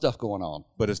 A lot of stuff going on.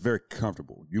 But it's very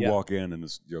comfortable. You walk in and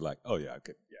you're like, oh yeah, I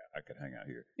could hang out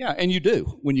here. Yeah, and you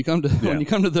do when you come to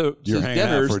the you're hanging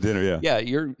dinners out for dinner. Yeah,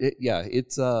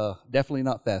 it's definitely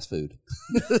not fast food.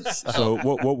 So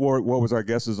what was our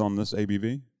guesses on this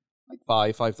ABV? Like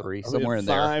 5.3, somewhere in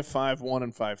there. 5.1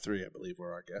 and 5.3, I believe,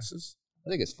 were our guesses. I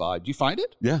think it's 5. Did you find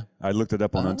it? Yeah, I looked it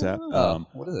up on Untappd.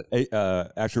 What is it?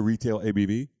 Actual retail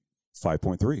ABV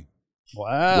 5.3 Wow!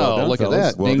 Well done, look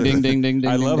fellas. at that! Ding, ding, ding, ding, ding.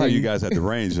 I love ding, how ding. you guys had the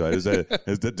range. Right?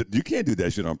 You can't do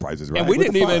that shit on Prices Right. And we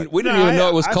didn't even know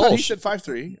it was I Kolsch. He said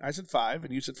 5.3. I said 5,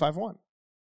 and you said 5.1.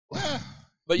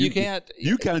 But you can't.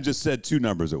 You kind of just said two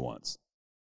numbers at once.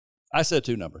 I said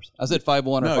 2 numbers. I said 5-1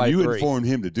 or 5-3. No, you informed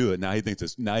him to do it. Now he thinks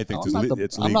it's legal.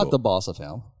 I'm not the boss of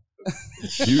him.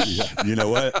 You know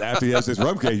what? After he has this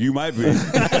rum cake, you might be. It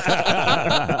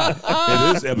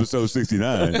is episode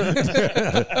 69.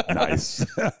 Nice.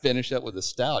 Finish up with a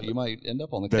stout. You might end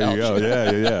up on the There couch. you go.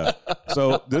 Yeah.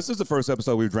 So this is the first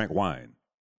episode we've drank wine.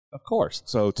 Of course.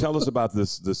 So tell us about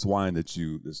this wine that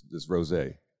this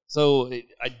rosé. So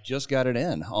I just got it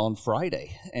in on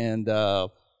Friday, and the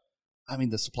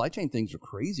supply chain things are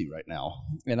crazy right now.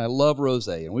 And I love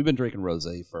rosé, and we've been drinking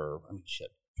rosé for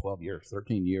 12 years,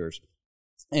 13 years.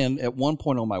 And at one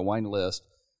point on my wine list,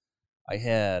 I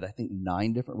had, I think,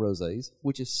 9 different rosés,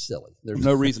 which is silly. There's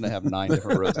no reason to have 9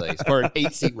 different rosés for an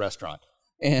 8-seat restaurant.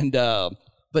 And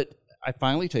but I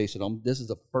finally tasted them. This is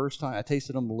the first time I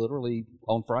tasted them literally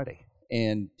on Friday.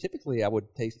 And typically I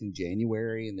would taste in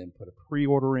January and then put a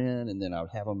pre-order in, and then I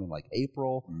would have them in like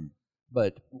April.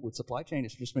 But with supply chain,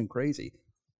 it's just been crazy.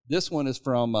 This one is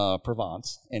from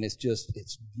Provence, and it's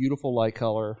beautiful light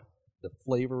color. The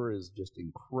flavor is just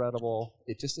incredible.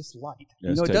 It's light.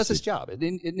 Yeah, it does its job. It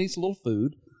needs a little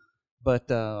food,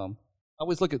 but I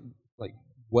always look at like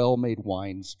well-made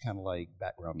wines, kind of like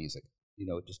background music.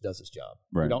 It just does its job.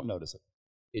 Right. You don't notice it.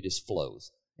 It just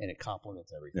flows, and it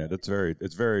complements everything. Yeah,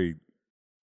 it's very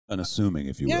unassuming,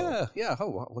 if you will. Yeah. Oh,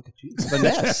 wow, look at you,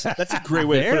 finesse. That's a great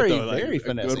way to put it, though. Very Like,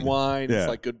 finesse. good wine. Yeah. It's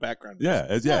like good background.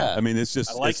 Yeah, Yeah. I mean, it's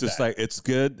just like it's just that. like it's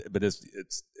good, but it's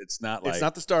not like It's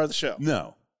not the star of the show.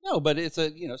 no. No, but it's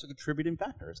a contributing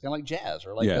factor. It's kind of like jazz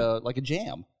or like a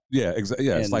jam. Yeah, exactly.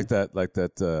 Yeah, it's And- like that.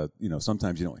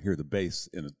 Sometimes you don't hear the bass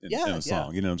in a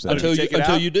song. You know what I'm saying?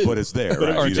 Until you do. But it's there, But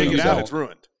right? or You know take what it I'm out, saying? it's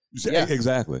ruined. Yeah.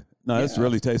 Exactly. No, it's Yeah.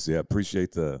 really tasty. I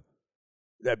appreciate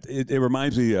it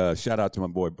reminds me, shout out to my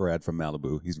boy Brad from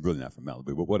Malibu. He's really not from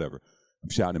Malibu, but whatever. I'm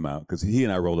shouting him out because he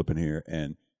and I rolled up in here,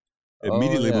 and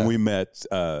immediately when we met,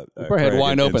 probably had Craig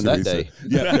wine and open that Teresa, day.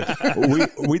 Yeah,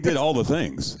 we did all the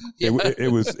things.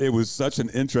 It was such an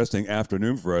interesting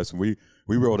afternoon for us, and we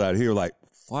rolled out here like,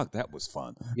 fuck, that was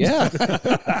fun. Yeah.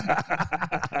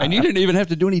 And you didn't even have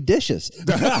to do any dishes.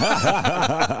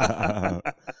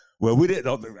 Well, we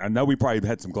didn't. I know we probably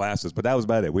had some glasses, but that was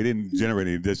about it. We didn't generate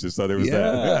any dishes, so there was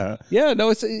that. Yeah, no,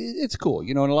 it's cool.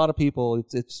 And a lot of people,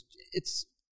 it's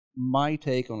my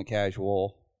take on a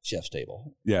casual chef's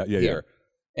table. Yeah. Here.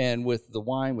 And with the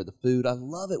wine, with the food, I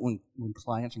love it when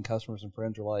clients and customers and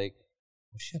friends are like,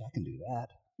 well, shit, I can do that.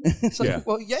 It's like, Yeah.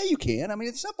 well, yeah, you can. I mean,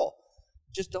 it's simple.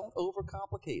 Just don't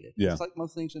overcomplicate it. Yeah. It's like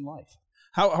most things in life.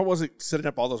 How was it setting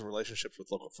up all those relationships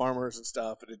with local farmers and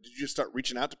stuff? Did you just start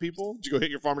reaching out to people? Did you go hit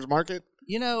your farmer's market?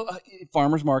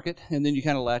 Farmer's market, and then you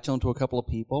kind of latch on to a couple of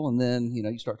people, and then,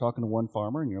 you start talking to one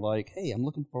farmer, and you're like, hey, I'm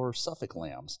looking for Suffolk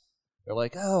lambs. They're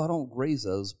like, oh, I don't raise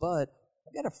those, but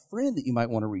I've got a friend that you might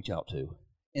want to reach out to.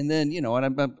 And then, and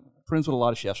I'm friends with a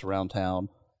lot of chefs around town,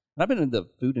 and I've been in the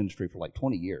food industry for like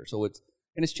 20 years, so it's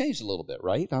changed a little bit,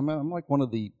 right? I'm like one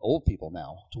of the old people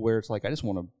now, to where it's like I just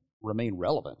want to remain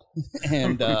relevant,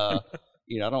 and I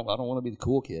don't want to be the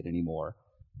cool kid anymore,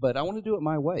 but I want to do it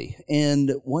my way.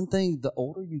 And one thing, the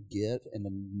older you get and the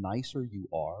nicer you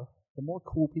are, the more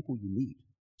cool people you meet.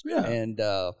 Yeah. And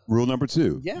Rule number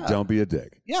 2: Yeah. don't be a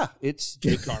dick. yeah, it's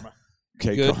Good karma.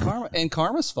 good karma, and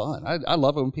karma's fun. I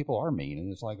love it when people are mean,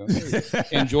 and it's like, okay,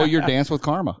 enjoy your dance with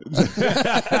karma,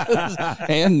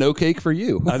 and no cake for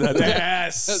you.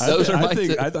 Yes. Those are my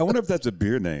two. I wonder if that's a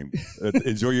beer name.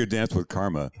 Enjoy your dance with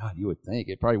karma. God, you would think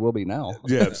it probably will be now.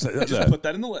 Yeah, Just put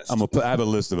that in the list. I have a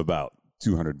list of about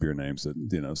 200 beer names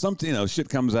that shit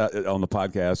comes out on the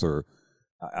podcast or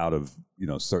out of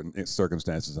certain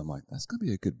circumstances. I'm like, that's gonna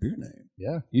be a good beer name.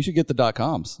 Yeah, you should get the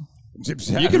 .coms. You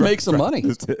can make some money.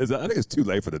 I think it's too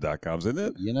late for the .coms, isn't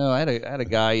it? I had a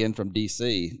guy in from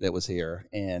DC that was here,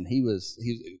 and he's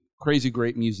a crazy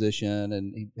great musician,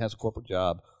 and he has a corporate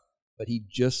job, but he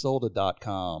just sold a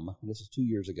 .com. This is 2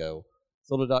 years ago.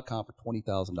 Sold a .com for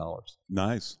 $20,000.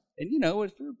 Nice. And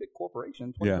if you're a big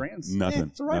corporation, 20 grand's nothing.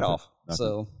 it's a write-off.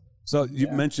 Nothing. So you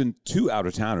mentioned 2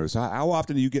 out-of-towners. How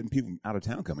often are you getting people out of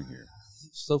town coming here?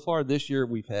 so far this year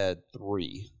we've had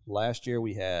 3. Last year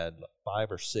we had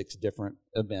 5 or 6 different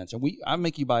events, and I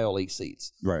make you buy all 8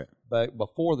 seats. Right. But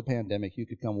before the pandemic, you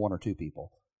could come 1 or 2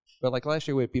 people. But like last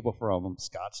year, we had people from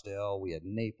Scottsdale, we had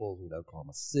Naples, we had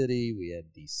Oklahoma City, we had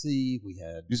DC, we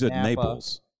had You said Napa,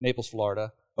 Naples,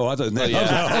 Florida. Oh, I thought Naples.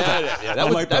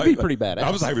 Yeah. That'd be pretty badass. I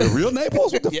was like, real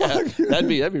Naples? What the fuck? that'd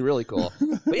be really cool.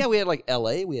 But yeah, we had like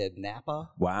LA, we had Napa.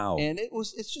 Wow. And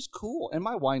it's just cool. And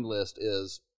my wine list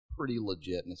is pretty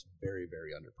legit, and it's very, very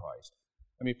underpriced.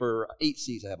 I mean, for 8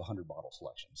 seats, I have 100 bottle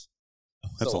selections.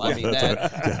 That's So, a lot. I mean,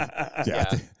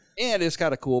 yeah. And it's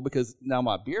kind of cool because now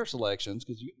my beer selections,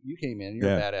 because you came in, you're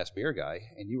a badass beer guy,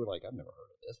 and you were like, I've never heard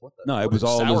of this. What the? No, it was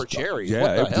all sour cherries.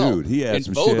 Yeah, what the hell? Dude, he had and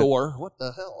some Bodor, shit. what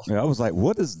the hell? Yeah, I was like,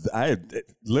 what is? I had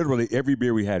literally every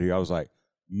beer we had here. I was like,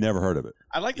 never heard of it.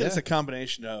 I like that it's a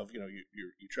combination of you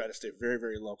try to stay very,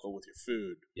 very local with your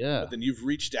food. Yeah. But then you've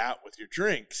reached out with your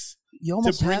drinks You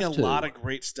almost to bring have a lot of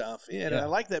great stuff in. Yeah. And I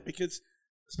like that because,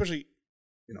 especially,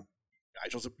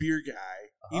 Nigel's a beer guy.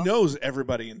 He knows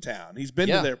everybody in town. He's been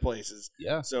to their places.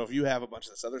 Yeah. So if you have a bunch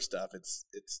of this other stuff, it's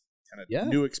kind of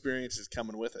new experiences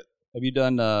coming with it. Have you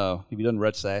done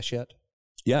Red Sash yet?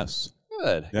 Yes.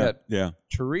 Good. Yeah.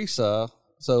 Teresa.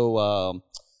 So,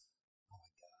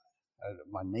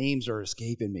 my names are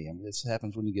escaping me. I mean, this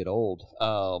happens when you get old.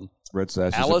 Red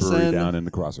Sash is a brewery down in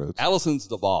the Crossroads. Allison's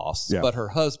the boss, but her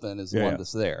husband is the one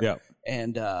that's there. Yeah.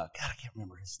 And God, I can't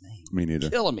remember his name. Me neither.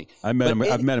 Killing me. I've met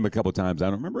him a couple of times. I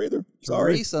don't remember either.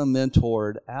 Sorry. Teresa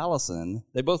mentored Allison.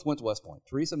 They both went to West Point.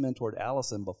 Teresa mentored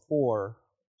Allison before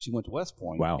she went to West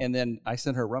Point. Wow. And then I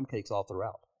sent her rum cakes all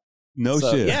throughout. No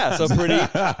shit. Yeah, so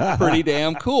pretty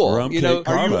damn cool. Rum cake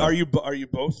are you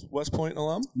both West Point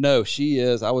alum? No, she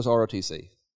is. I was ROTC.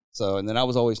 So, and then I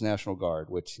was always National Guard,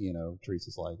 which,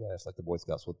 Teresa's like, it's like the Boy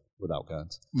Scouts without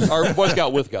guns. Or Boy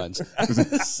Scout with guns.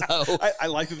 So I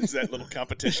like that there's that little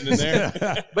competition in there.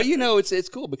 But, it's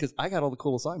cool because I got all the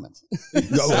cool assignments.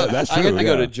 That's true. I got to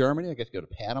go to Germany. I got to go to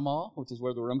Panama, which is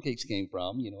where the rum cakes came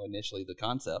from, initially the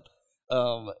concept.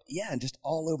 And just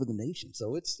all over the nation.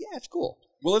 So it's cool.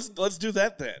 Well, let's do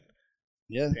that then.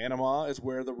 Yeah. Panama is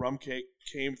where the rum cake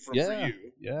came from for you.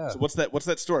 Yeah. So what's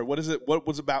that story? What is it? What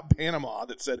was about Panama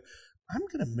that said, I'm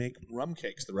going to make rum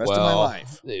cakes the rest of my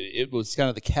life? It was kind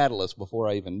of the catalyst before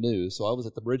I even knew. So I was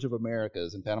at the Bridge of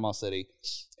Americas in Panama City.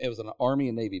 It was an Army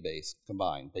and Navy base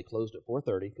combined. They closed at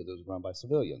 4:30 because it was run by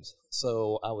civilians.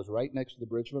 So I was right next to the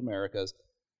Bridge of Americas,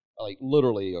 like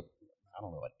literally an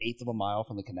eighth of a mile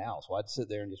from the canal. So I'd sit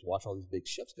there and just watch all these big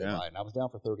ships go by. And I was down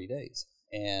for 30 days.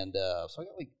 And so I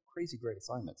got crazy great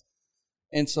assignments.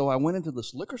 And so I went into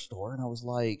this liquor store and I was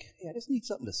like, hey, I just need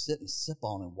something to sit and sip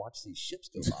on and watch these ships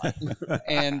go by.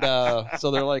 And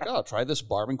so they're like, oh, try this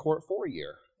Barbancourt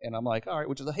 4-year. And I'm like, all right,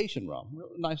 which is a Haitian rum.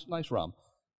 Nice rum.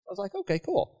 I was like, okay,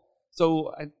 cool.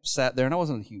 So I sat there, and I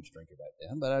wasn't a huge drinker back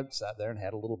then, but I sat there and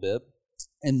had a little bit.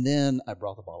 And then I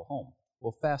brought the bottle home.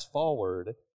 Well, fast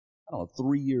forward,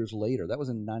 3 years later, that was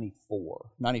in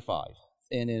 95.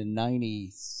 And in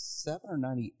 97 or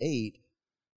 98,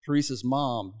 Teresa's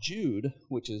mom, Jude,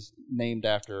 which is named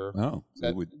after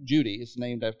Judy, is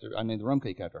named after, I named the rum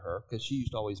cake after her because she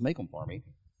used to always make them for me.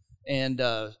 And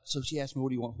so she asked me, what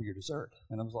do you want for your dessert?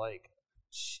 And I was like,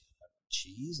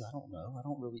 cheese? I don't know. I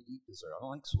don't really eat dessert. I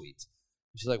don't like sweets.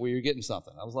 And she's like, well, you're getting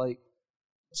something. I was like,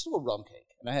 let's do a rum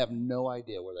cake. And I have no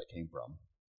idea where that came from.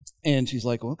 And she's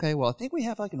like, okay, well, I think we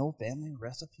have like an old family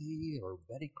recipe or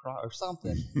Betty Crocker or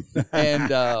something.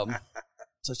 And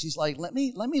so she's like, let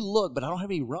me look, but I don't have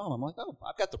any rum. I'm like, oh,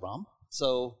 I've got the rum.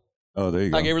 So there you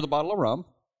go. I gave her the bottle of rum.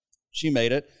 She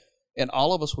made it. And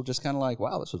all of us were just kind of like,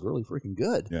 wow, this is really freaking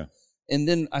good. Yeah. And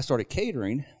then I started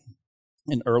catering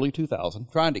in early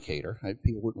 2000, trying to cater.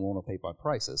 People wouldn't want to pay my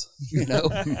prices, and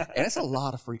it's a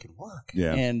lot of freaking work.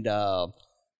 Yeah. And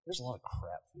there's a lot of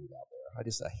crap food out there.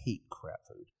 I hate crap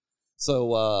food.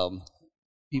 So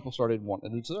people started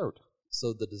wanting a dessert.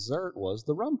 So the dessert was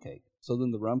the rum cake. So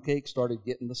then the rum cake started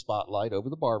getting the spotlight over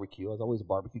the barbecue. I was always a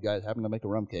barbecue guy having to make a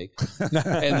rum cake.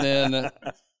 And then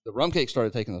the rum cake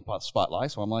started taking the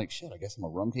spotlight. So I'm like, shit, I guess I'm a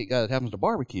rum cake guy that happens to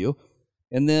barbecue.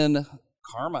 And then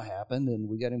Karma happened, and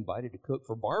we got invited to cook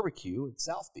for barbecue at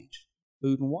South Beach,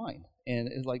 Food and Wine. And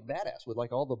it's like badass with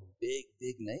like all the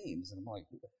big names. And I'm like,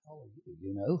 who the hell are you,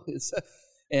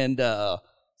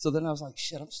 So then I was like,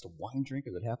 shit, I'm just a wine drinker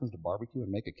that happens to barbecue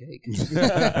and make a cake.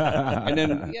 And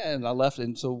then, and I left.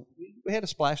 And so we had a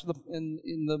splash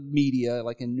in the media,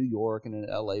 like in New York and in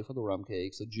L.A. for the rum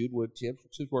cake. So Jude she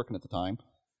was working at the time.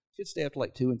 She'd stay up to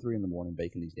like 2 and 3 in the morning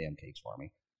baking these damn cakes for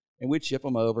me. And we'd ship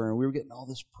them over, and we were getting all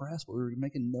this press, but we were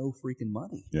making no freaking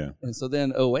money. Yeah. And so then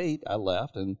 2008, I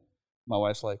left, and my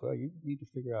wife's like, well, you need to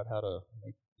figure out how to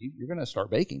you're going to start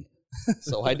baking.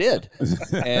 So I did.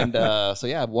 And I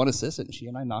have one assistant, and she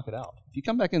and I knock it out. If you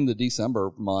come back in the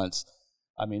December months,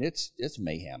 I mean, it's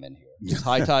mayhem in here. It's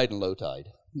high tide and low tide.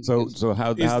 So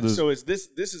is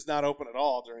this is not open at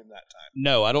all during that time?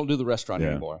 No, I don't do the restaurant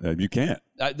anymore. You can't.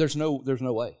 There's no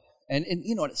way. And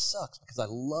it sucks because I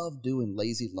love doing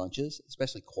lazy lunches,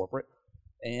 especially corporate.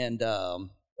 And but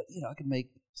I could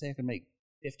make $1,500,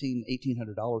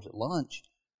 $1,800 at lunch.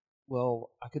 Well,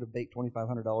 I could have baked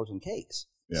 $2,500 in cakes.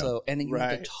 Yeah. So, and you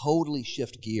have to totally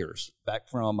shift gears back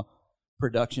from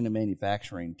production and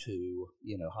manufacturing to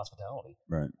hospitality,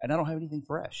 right? And I don't have anything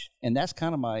fresh, and that's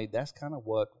kind of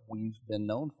what we've been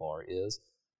known for is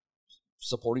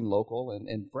supporting local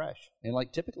and fresh. And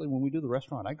like typically when we do the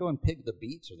restaurant, I go and pick the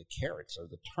beets or the carrots or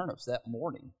the turnips that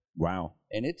morning. Wow!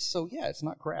 And it's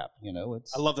not crap,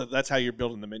 It's I love that. That's how you're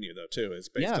building the menu though too. Is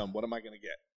based on what am I going to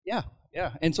get?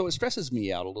 Yeah, and so it stresses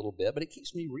me out a little bit, but it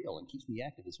keeps me real and keeps me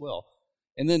active as well.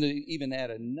 And then to even add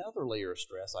another layer of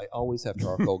stress, I always have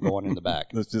charcoal going in the back.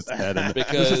 Let's just add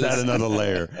another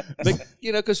layer.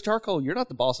 Because charcoal, you're not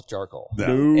the boss of charcoal.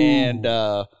 No. And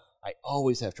I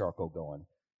always have charcoal going.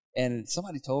 And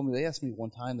somebody told me, they asked me one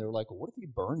time, they were like, well, what if you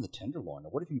burn the tenderloin?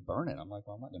 Or what if you burn it? I'm like,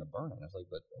 well, I'm not going to burn it. I was like,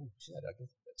 but, oh, shit, I guess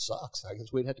that sucks. I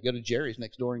guess we'd have to go to Jerry's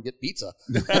next door and get pizza.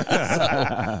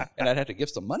 And I'd have to give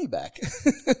some money back.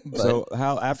 So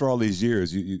how, after all these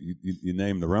years, you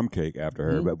named the rum cake after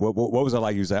her, but what was it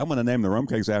like? You say, I'm going to name the rum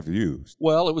cakes after you.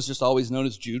 Well, it was just always known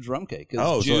as Jude's Rum Cake.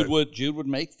 Because Jude would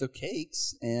make the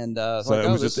cakes. And so it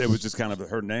was just kind of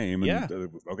her name. And,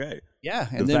 okay. Yeah.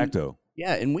 And de facto.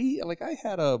 Yeah, and I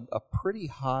had a pretty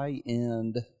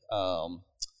high-end,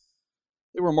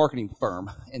 they were a marketing firm,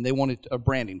 and they wanted a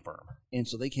branding firm. And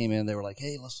so they came in, they were like,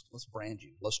 hey, let's brand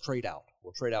you. Let's trade out.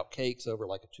 We'll trade out cakes over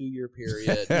like a 2-year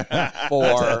period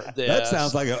for this. That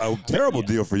sounds like a terrible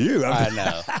deal for you. I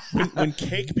know. When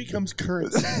cake becomes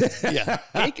currency. Yeah,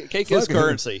 cake is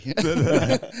currency.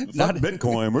 Not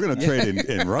Bitcoin. We're going to trade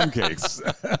in rum cakes.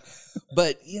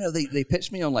 But, they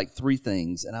pitched me on like 3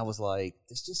 things, and I was like,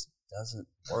 this just doesn't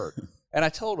work. And I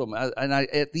told them,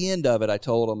 at the end of it, I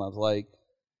told them, I was like,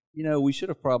 we should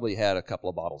have probably had a couple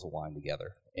of bottles of wine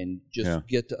together and just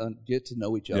get to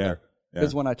know each other.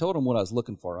 Because when I told them what I was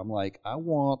looking for, I'm like, I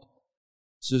want to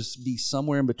just be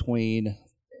somewhere in between,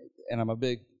 and I'm a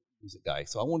big music guy,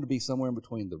 so I wanted to be somewhere in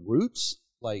between the Roots,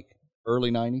 like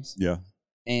early 90s,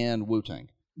 and Wu-Tang.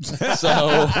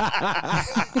 So,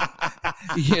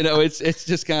 it's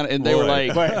just kind of, and they were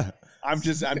like, I'm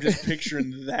just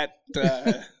picturing that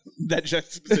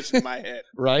juxtaposition in my head,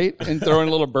 right? And throwing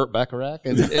a little Burt Bacharach,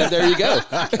 and there you go.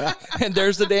 And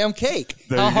there's the damn cake.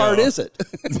 How hard is it?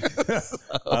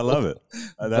 I love it.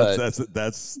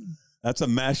 That's a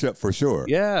mashup for sure.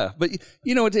 Yeah, but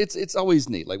it's always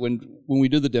neat. Like when we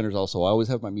do the dinners, also I always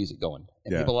have my music going,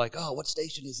 and people are like, oh, what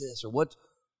station is this, or what's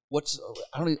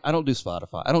I don't do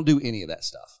Spotify. I don't do any of that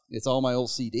stuff. It's all my old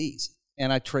CDs,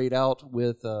 and I trade out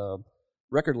with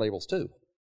record labels too.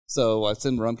 So I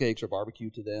send rum cakes or barbecue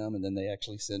to them, and then they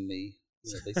actually send me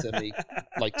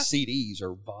like CDs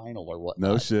or vinyl or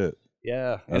whatnot. No shit.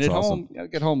 Yeah. That's and awesome.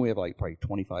 At home we have like probably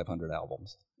 2,500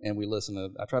 albums, and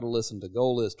I try to listen to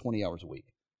goal is 20 hours a week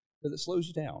because it slows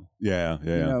you down. Yeah.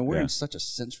 We're in such a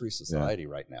sensory society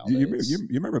right now. You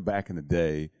remember back in the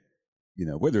day,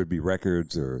 whether it be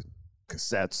records or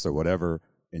cassettes or whatever,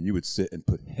 and you would sit and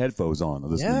put headphones on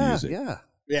and listen to music.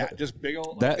 Yeah, just big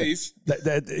old these.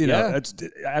 It's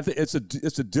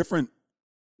different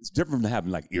from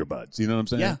having like earbuds. You know what I'm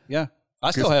saying? Yeah.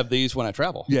 I still have these when I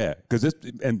travel. Yeah, because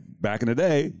and back in the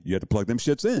day, you had to plug them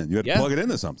shits in. You had to plug it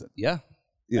into something. Yeah.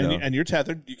 And you're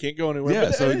tethered. You can't go anywhere.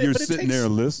 Yeah, so you're sitting there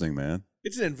listening, man.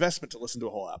 It's an investment to listen to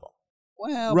a whole album.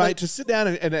 Well, right, to sit down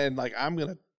and like I'm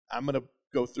gonna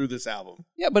go through this album.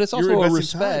 Yeah, but it's also a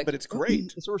respect. Time, but it's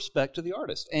great. It's a respect to the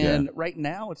artist. And right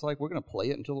now, it's like we're going to play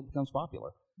it until it becomes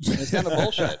popular. And it's kind of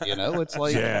bullshit, It's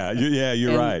like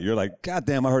you're right. You're like, God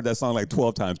damn, I heard that song like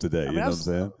 12 times today. You know what I'm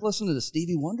saying? I listened to the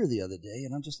Stevie Wonder the other day,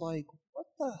 and I'm just like, what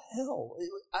the hell?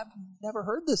 I've never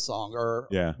heard this song, or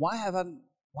why have I?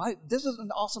 Why this is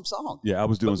an awesome song. Yeah, I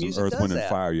was doing some Earth, Wind, and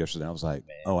Fire yesterday. I was like,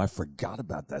 oh, I forgot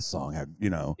about that song.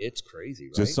 It's crazy,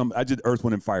 right? Just I did Earth,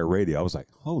 Wind, and Fire radio. I was like,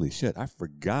 holy shit, I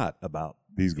forgot about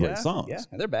these great songs. Yeah,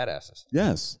 and they're badasses.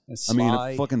 Yes. I mean,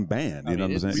 a fucking band. You know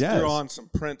what I'm saying? We threw on some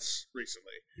Prince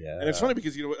recently. Yeah. And it's funny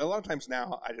because, a lot of times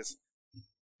now I just,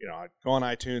 I go on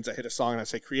iTunes, I hit a song, and I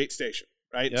say, create station,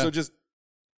 right? Yeah. So just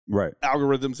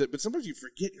algorithms it. But sometimes you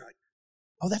forget, you're like,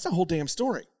 oh, that's a whole damn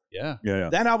story. Yeah.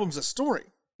 That album's a story.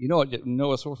 You know what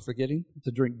we're forgetting?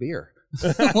 To drink beer.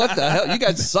 What the hell? You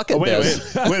guys suck at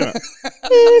this. Wait a minute.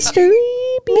 Mystery.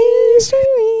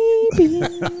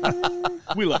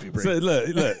 We love you, Brady. So,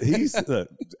 look, he's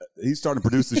starting to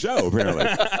produce the show, apparently.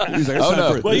 He's like,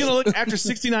 no. Well, look, after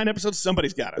 69 episodes,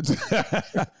 somebody's got it.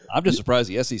 I'm just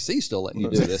surprised the SEC's still letting you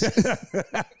do this.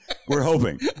 We're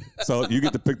hoping. So you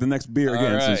get to pick the next beer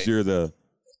again since you're the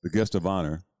guest of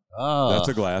honor. Oh. That's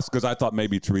a glass, because I thought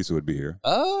maybe Teresa would be here.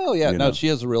 Oh, yeah. No, she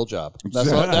has a real job. That's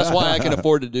why I can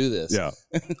afford to do this. Yeah.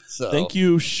 So. Thank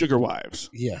you, Sugar Wives.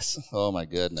 Yes. Oh, my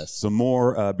goodness. Some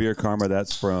more Beer Karma.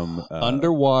 That's from...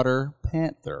 Underwater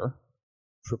Panther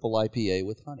Triple IPA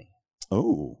with honey.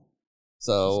 Oh.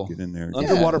 So get in there.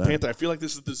 Underwater Panther. I feel like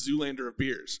this is the Zoolander of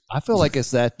beers. I feel like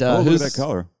it's that. Look at that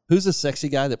color. Who's the sexy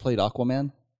guy that played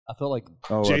Aquaman? I feel like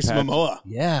Jason Momoa.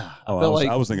 Yeah. I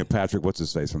was thinking Patrick. What's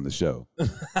his face from the show?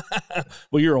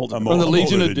 Well, you're older. From the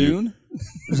Legion of Dune.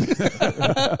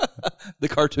 The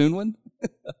cartoon one.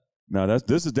 No,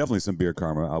 this is definitely some beer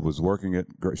karma. I was working at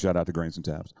shout out to Grains and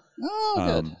Tabs.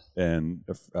 Oh, good. And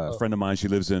a friend of mine, she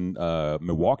lives in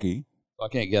Milwaukee. I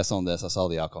can't guess on this. I saw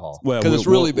the alcohol. Well, because it's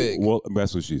really big. Well,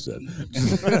 that's what she said.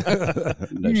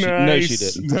 No, she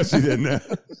didn't. No, she didn't.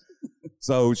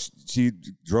 So she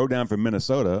drove down from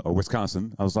Minnesota or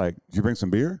Wisconsin. I was like, "Did you bring some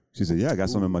beer?" She said, "Yeah, I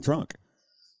got some in my trunk."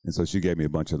 And so she gave me a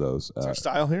bunch of those. What's our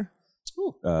style here?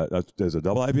 There's a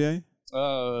double IPA.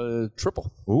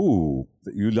 Triple. Ooh,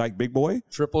 you like Big Boy?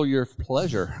 Triple your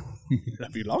pleasure.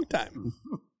 That'd be a long time.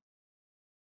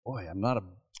 Boy, I'm not a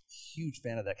huge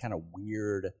fan of that kind of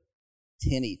weird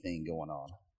tinny thing going on.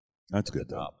 That's good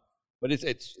though. But it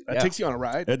takes you on a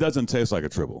ride. It doesn't taste like a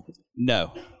triple.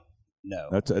 No.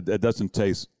 It doesn't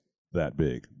taste that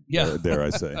big. Yeah. Dare I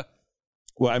say?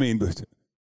 Well, I mean,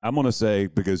 I'm gonna say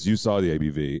because you saw the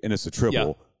ABV and it's a triple.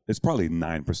 Yeah. It's probably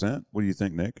 9%. What do you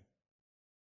think, Nick?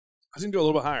 I was gonna go a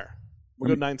little bit higher.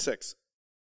 We'll go 9.6.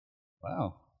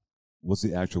 Wow. What's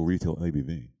the actual retail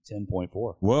ABV?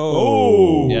 10.4.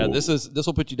 Whoa. Yeah, this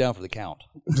will put you down for the count.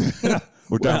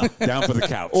 We're down for the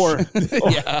couch. Or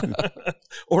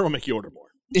it'll make you order more.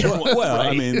 Well, right.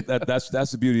 I mean that's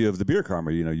the beauty of the beer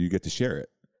karma. You know, you get to share it.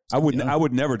 I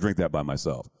would never drink that by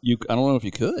myself. I don't know if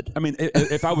you could. I mean,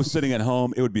 if I was sitting at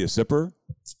home, it would be a sipper.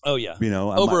 Oh yeah, you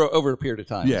know, over a period of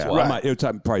time. Yeah, it would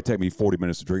probably take me 40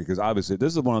 minutes to drink because obviously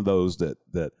this is one of those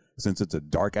that since it's a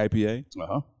dark IPA,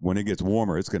 when it gets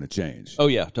warmer, it's going to change. Oh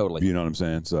yeah, totally. You know what I'm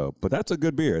saying? So, but that's a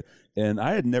good beer, and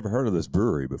I had never heard of this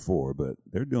brewery before, but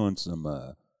they're doing some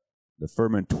the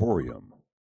Fermentorium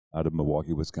out of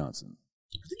Milwaukee, Wisconsin.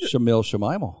 Shamil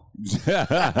Shemimal.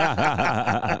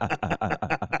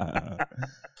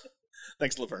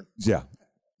 Thanks, Laverne. Yeah.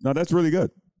 No, that's really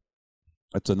good.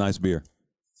 That's a nice beer.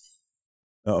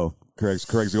 Uh-oh. Craig's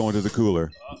going to the cooler.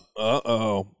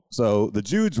 Uh-oh. So the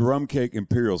Jude's Rum Cake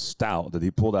Imperial Stout that he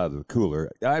pulled out of the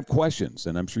cooler, I have questions,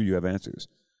 and I'm sure you have answers.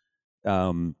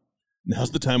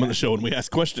 Now's the time on the show when we ask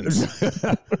questions.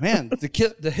 Man,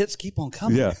 the hits keep on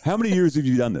coming. Yeah. How many years have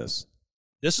you done this?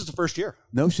 This is the first year.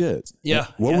 No shit. Yeah.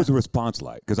 What was the response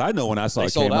like? Because I know when I saw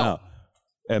it came out.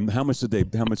 And how much did they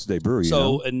brew?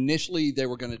 So initially they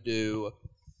were going to do,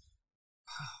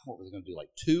 what were they going to do? Like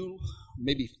 2,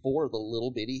 maybe 4 of the little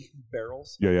bitty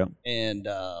barrels. Yeah. And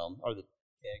or the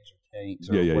kegs or tanks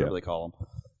or whatever they call them.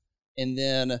 And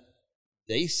then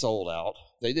they sold out.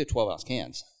 They did 12-ounce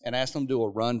cans and asked them to do a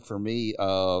run for me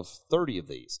of 30 of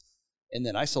these. And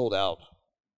then I sold out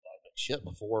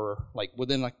before,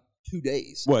 within 2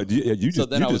 days. Well, you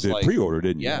just did pre-order,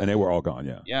 didn't you? Yeah. And they were all gone,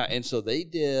 yeah. Yeah, and so they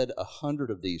did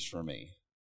 100 of these for me.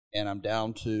 And I'm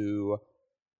down to,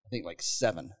 I think,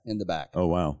 7 in the back. Oh,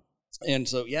 wow. And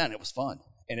so, and it was fun.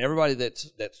 And everybody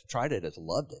that's tried it has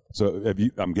loved it. So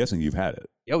I'm guessing you've had it.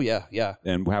 Oh, yeah.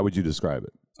 And how would you describe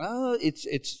it?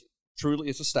 It's truly,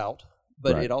 it's a stout,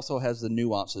 but it also has the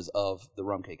nuances of the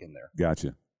rum cake in there.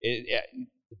 Gotcha.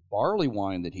 The barley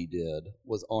wine that he did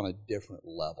was on a different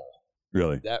level.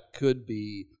 Really? That could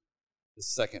be the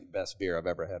second best beer I've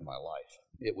ever had in my life.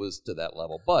 It was to that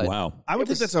level. But wow. I would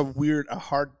think that's a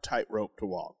hard tightrope to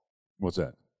walk. What's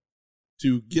that?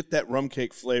 To get that rum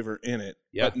cake flavor in it,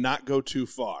 but not go too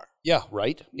far. Yeah,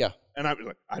 right? Yeah. And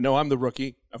I know I'm the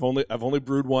rookie. I've only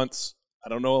brewed once. I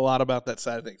don't know a lot about that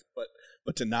side of things,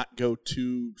 but to not go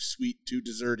too sweet, too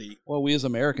desserty. Well, we as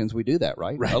Americans, we do that,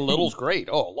 right? A little's great.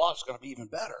 Oh, a lot's going to be even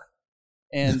better.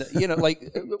 And,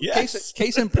 yes.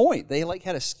 case in point, they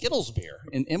had a Skittles beer.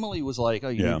 And Emily was like, oh,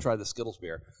 you need to try the Skittles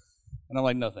beer. And I'm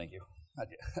like, no, thank you.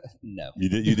 No. You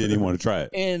didn't even want to try it.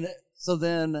 And so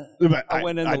then I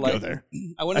went into I'd go there.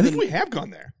 I think we have gone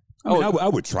there. I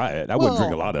would try it. I wouldn't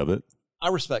drink a lot of it. I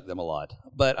respect them a lot.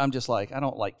 But I'm just I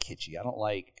don't like kitschy. I don't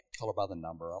like color by the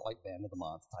number. I don't like band of the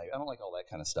month type. I don't like all that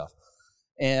kind of stuff.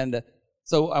 And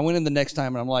so I went in the next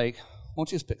time and I'm like, why don't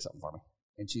you just pick something for me?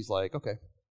 And she's like, okay.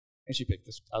 And she picked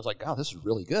this. I was like, "God, this is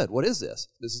really good. What is this?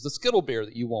 This is the Skittle beer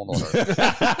that you won't order."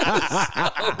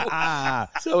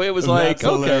 so it was like,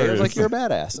 okay, it was like, you're a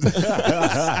badass.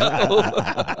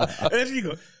 And then you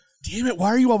go, damn it, why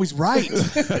are you always right?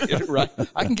 Right.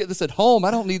 I can get this at home.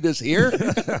 I don't need this here.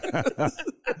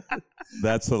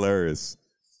 That's hilarious.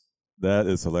 That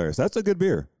is hilarious. That's a good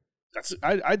beer.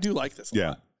 I do like this.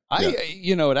 Yeah.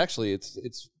 It actually,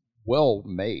 it's well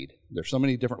made. There's so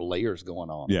many different layers going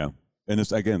on. Yeah. And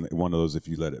it's, again, one of those, if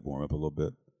you let it warm up a little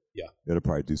bit, yeah, it'll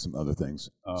probably do some other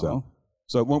things.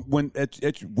 So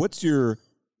what's your,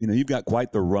 you've got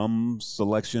quite the rum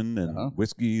selection and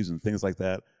whiskeys and things like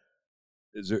that.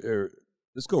 Is there,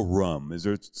 let's go rum. Is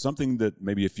there something that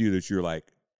maybe a few that you're like,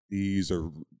 these are,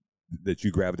 that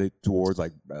you gravitate towards?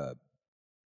 Like,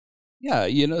 yeah,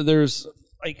 there's,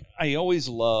 like, I always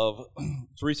love,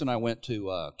 Teresa and I went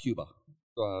to Cuba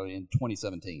in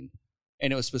 2017.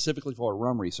 And it was specifically for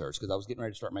rum research because I was getting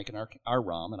ready to start making our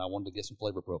rum, and I wanted to get some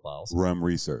flavor profiles. Rum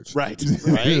research, right?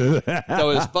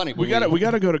 So it's funny. We got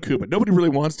to go to Cuba. Nobody really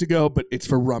wants to go, but it's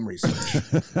for rum research.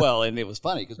 Well, and it was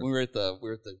funny because when we were at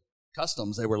the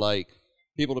customs, they were like,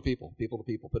 people to people,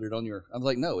 put it on your. I was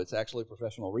like, no, it's actually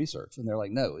professional research, and they're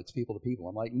like, no, it's people to people.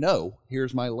 I'm like, no,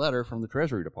 here's my letter from the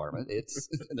Treasury Department. It's.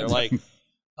 And they're like,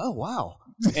 oh, wow.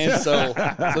 And so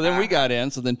then we got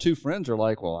in. So then two friends are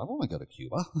like, well, I want to go to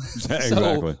Cuba. Exactly.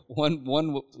 So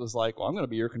one was like, well, I'm going to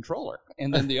be your controller.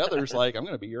 And then the other's like, I'm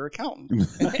going to be your accountant.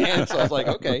 And so I was like,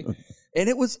 okay. And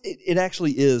it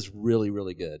actually is really,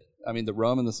 really good. I mean, the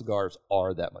rum and the cigars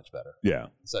are that much better. Yeah.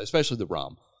 So especially the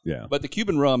rum. Yeah. But the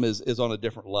Cuban rum is on a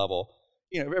different level.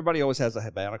 Everybody always has a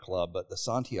Habana Club, but the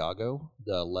Santiago,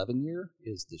 the 11-year,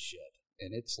 is the shit.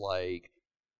 And it's like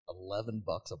 $11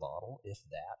 a bottle, if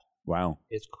that. Wow.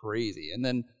 It's crazy. And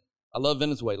then I love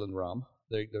Venezuelan rum.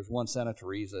 There's one Santa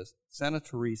Teresa,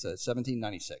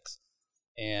 1796.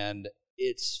 And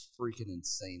it's freaking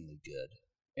insanely good.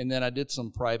 And then I did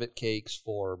some private cakes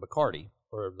for Bacardi,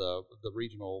 for the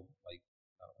regional,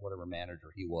 whatever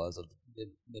manager he was of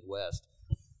the Midwest.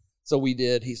 So we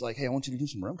did, he's like, hey, I want you to do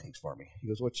some rum cakes for me. He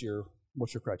goes, what's your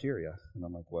criteria? And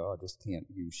I'm like, well, I just can't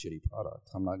use shitty product.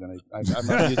 I'm not going to. I'm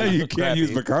not using You can't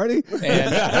use Bacardi?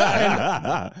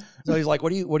 And so he's like,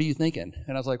 what are you thinking?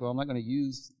 And I was like, well, I'm not going to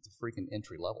use the freaking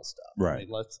entry level stuff. Right. I mean,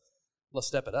 let's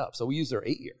step it up. So we used their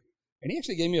 8-year. And he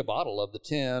actually gave me a bottle of the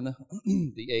 10,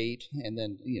 the 8, and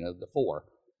then, the 4.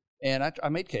 And I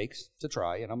made cakes to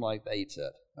try, and I'm like, the 8's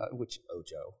it. Which,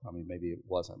 Joe. I mean, maybe it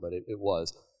wasn't, but it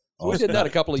was. So we did that a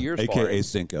couple of years for AKA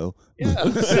Cinco. Yeah,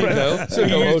 Cinco. So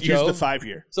you used the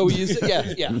 5-year. So we used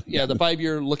it, yeah, the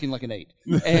 5-year looking like an 8.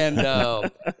 And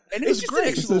it was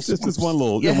great. It's just this one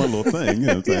little thing. You know what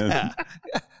I'm saying? Yeah.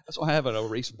 That's why I have an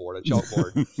erase board, a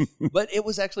chalkboard. But it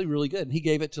was actually really good. And he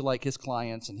gave it to like his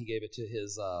clients, and he gave it to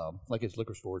his his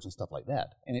liquor stores and stuff like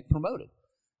that. And it promoted.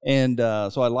 And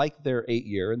so I liked their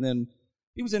 8-year. And then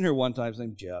he was in here one time. His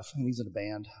name's Jeff, and he's in a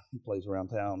band. He plays around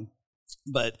town.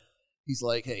 But he's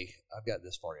like, hey, I've got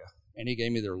this for you. And he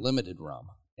gave me their limited rum.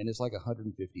 And it's like $150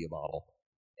 a bottle.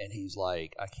 And he's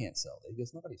like, I can't sell it. He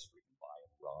goes, nobody's freaking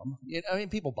buying rum. I mean,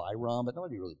 people buy rum, but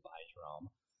nobody really buys rum.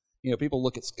 People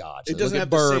look at Scotch. It doesn't have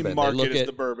bourbon. the same market as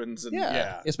the bourbons. And,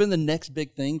 yeah. It's been the next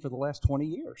big thing for the last 20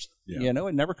 years. Yeah.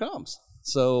 It never comes.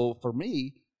 So for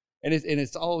me,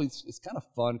 it's kind of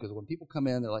fun because when people come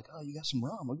in, they're like, oh, you got some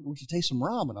rum. We should taste some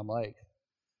rum. And I'm like,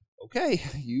 okay,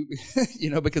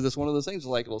 because it's one of those things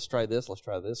like, let's try this, let's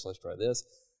try this, let's try this.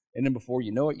 And then before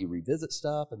you know it, you revisit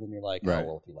stuff. And then you're like, right. Oh,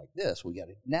 well, if you like this,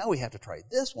 now we have to try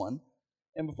this one.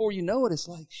 And before you know it, it's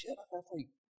like, shit, I've got like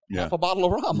half a bottle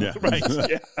of rum. Yeah. Right.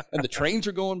 Yeah. And the trains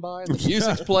are going by, and the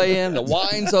music's playing, the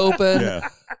wine's open. Yeah.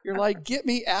 You're like, get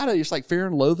me out of here. It's like Fear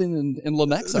and Loathing in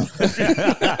Lenexa.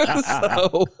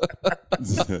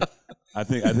 I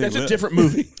think that's a different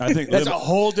movie. I think that's a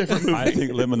whole different movie. I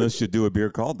think Limitless should do a beer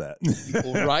called that.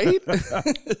 Right?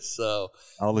 So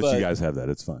I'll let you guys have that.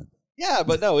 It's fun. Yeah,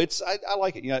 but no, I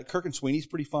like it. Kirk and Sweeney's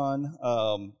pretty fun.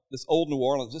 This Old New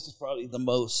Orleans, this is probably the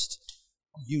most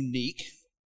unique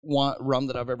rum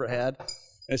that I've ever had.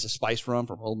 And it's a spice rum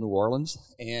from Old New Orleans.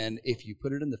 And if you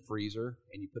put it in the freezer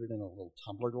and you put it in a little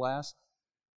tumbler glass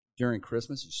during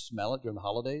Christmas, you smell it during the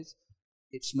holidays,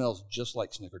 it smells just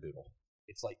like Snickerdoodle.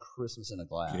 It's like Christmas in a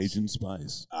glass. Cajun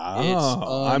spice.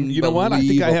 Oh, you know what? I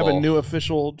think I have a new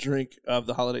official drink of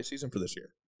the holiday season for this year.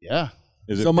 Yeah.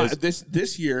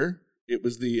 This year it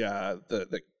was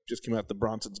the just came out, the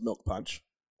Bronson's Milk Punch.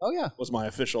 Oh yeah, was my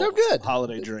official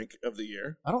holiday drink of the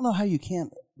year. I don't know how you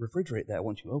can't refrigerate that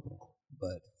once you open it,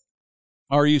 but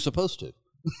are you supposed to?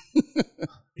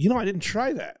 I didn't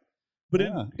try that. But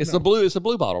it's the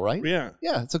blue bottle, right? Yeah.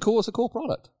 Yeah, it's a cool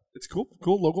product. It's cool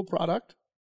local product.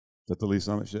 Is that the Lee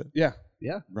Summit shit? Yeah.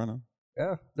 Yeah. Right on.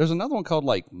 Yeah. There's another one called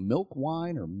like Milk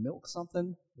Wine or Milk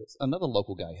something. It's another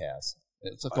local guy has.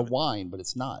 It's like a wine, but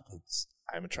it's not.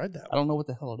 I haven't tried that one. I don't know what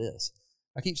the hell it is.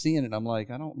 I keep seeing it and I'm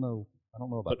like, I don't know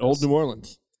about but this. Old New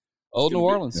Orleans. Old New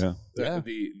Orleans. Yeah.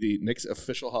 The Nick's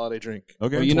official holiday drink.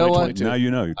 Okay. Well, you know what? Now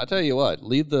you know. I tell you what,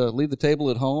 leave the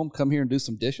table at home, come here and do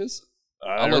some dishes.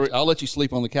 I'll let you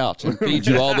sleep on the couch and feed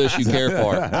you all this you care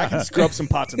for. I can scrub some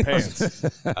pots and pans.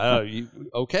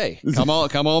 Okay. Come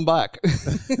on back.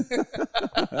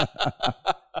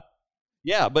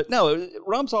 Yeah, but no,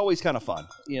 rum's always kind of fun,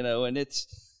 and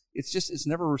it's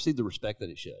never received the respect that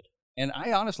it should. And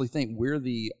I honestly think we're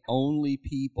the only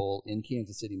people in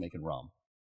Kansas City making rum.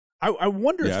 I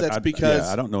wonder if that's because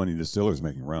I don't know any distillers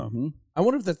making rum. Mm-hmm. I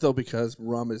wonder if that's though because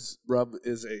rum is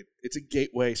a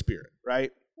gateway spirit,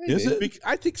 right? Maybe. Is it?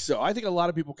 I think so. I think a lot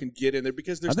of people can get in there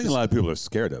because there's. I think a lot of people are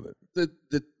scared of it.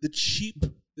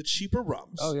 The cheaper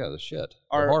rums. Oh yeah, the shit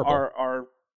are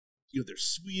they're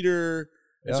sweeter,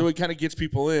 and so it kind of gets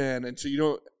people in, and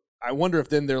so I wonder if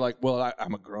then they're like, well,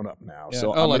 I'm a grown up now,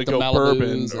 so I'm going to go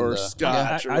bourbon or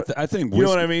Scotch. I think you know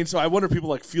what I mean. So I wonder if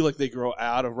people feel like they grow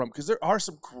out of rum because there are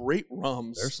some great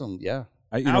rums. There's some,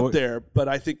 out there, but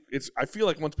I think I feel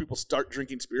like once people start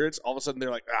drinking spirits, all of a sudden they're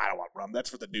like, I don't want rum. That's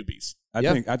for the newbies.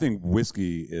 I think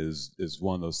whiskey is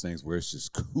one of those things where it's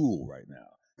just cool right now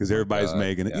because everybody's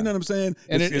making it. You know what I'm saying?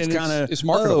 And it's kind of it's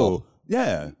marketable.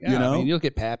 Yeah, I mean, you look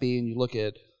at Pappy and you look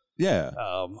at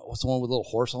what's the one with a little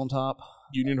horse on top?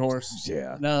 Union Horse.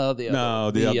 Yeah. No,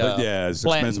 it's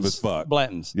expensive as fuck.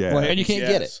 Blanton's. Yeah. And you can't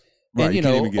get it. Right,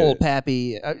 and Old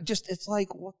Pappy, it's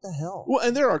like, what the hell? Well,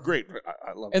 and there are great.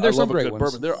 I love. And there's some a great good ones.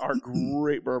 bourbon. There are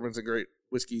great bourbons and great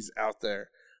whiskeys out there.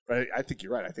 But I think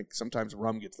you're right. I think sometimes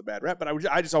rum gets the bad rap. But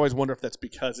I just always wonder if that's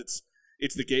because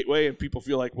it's the gateway, and people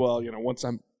feel like, well,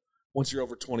 once you're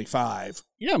over 25,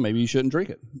 maybe you shouldn't drink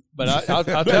it. But I'll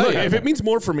tell you, if it means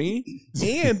more for me,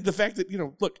 and the fact that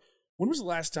look, when was the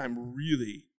last time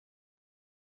really,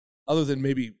 other than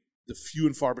maybe the few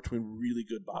and far between really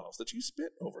good bottles that you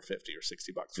spent over $50 or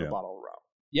 $60 for a bottle of rum?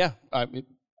 Yeah,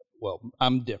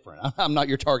 I'm different. I'm not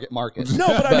your target market. No,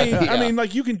 but I mean,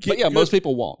 like you can get. But most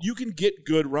people won't. You can get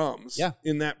good rums.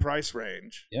 In that price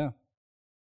range. Yeah.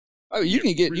 Oh, you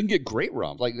can get great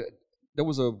rum. Like there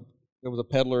was a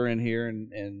peddler in here,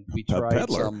 and we tried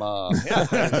some. Was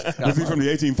he from the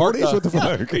 1840s? What the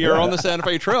fuck? You're on the Santa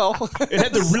Fe Trail. It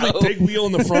had the really big wheel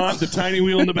in the front, the tiny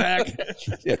wheel in the back.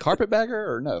 Yeah,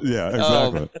 carpetbagger or no? Yeah,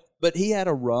 exactly. But he had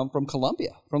a rum from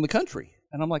Colombia, from the country,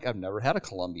 and I'm like, I've never had a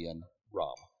Colombian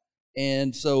rum,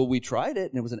 and so we tried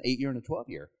it, and it was an 8-year and a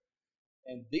 12-year,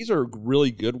 and these are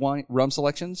really good rum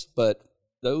selections, but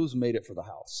those made it for the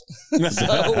house.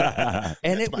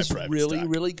 And it was really,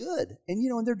 really good. And,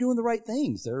 and they're doing the right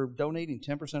things. They're donating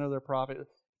 10% of their profit.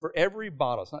 For every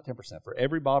bottle, it's not 10%, for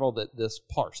every bottle that this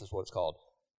Parse is what it's called,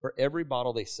 for every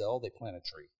bottle they sell, they plant a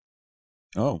tree.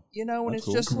 Oh. And it's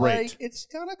cool. Just great. Like, it's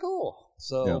kind of cool.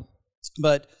 So,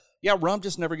 but rum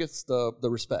just never gets the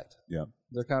respect. Yeah.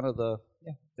 They're kind of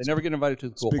they never get invited to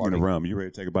the cool party. Speaking of rum, you ready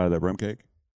to take a bite of that rum cake?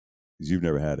 Because you've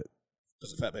never had it.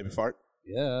 Does a fat baby fart?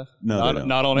 Yeah. No,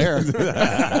 not on air.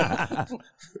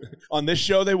 On this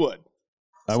show, they would.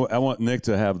 I want Nick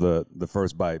to have the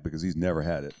first bite because he's never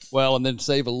had it. Well, and then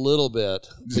save a little bit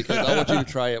because I want you to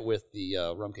try it with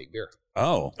the rum cake beer.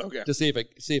 Oh, okay. To see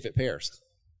if it pairs.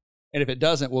 And if it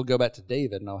doesn't, we'll go back to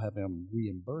David and I'll have him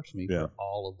reimburse me for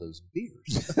all of those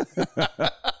beers.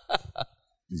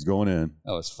 He's going in.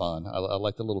 Oh, it's fun. I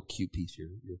like the little cute piece you're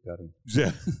cutting.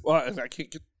 Yeah. Well, I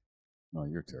can't get. Oh,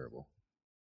 you're terrible.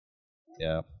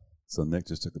 Yeah. So Nick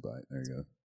just took a bite. There you go.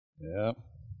 Yeah.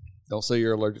 Don't say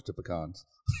you're allergic to pecans.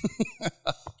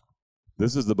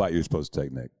 This is the bite you're supposed to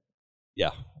take, Nick.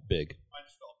 Yeah. Big. Mine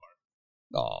just fell apart.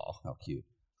 Oh, how cute.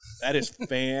 That is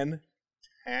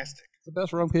fantastic. The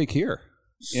best rum cake here.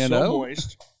 So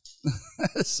moist.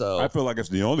 So I feel like it's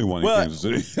the only one in Kansas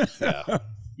City. Yeah.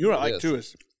 You know what I like too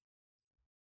is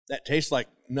that tastes like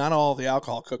not all the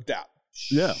alcohol cooked out.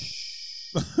 Yeah.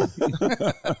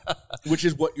 Which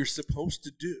is what you're supposed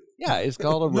to do. Yeah, it's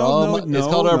called a rum. It's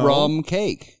called a rum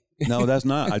cake. No, that's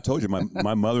not. I told you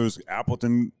my mother's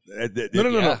Appleton.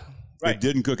 No. Right. It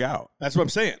didn't cook out. That's what I'm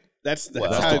saying. That's the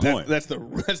point. That's the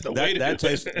way to do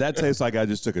it. That tastes like I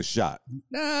just took a shot.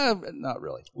 Nah, not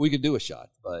really. We could do a shot,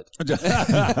 but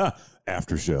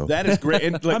after show. That is great.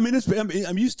 And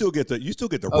you still get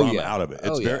the rum out of it.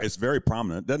 It's very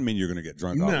prominent. Doesn't mean you're going to get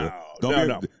drunk off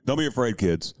of it. Don't be afraid,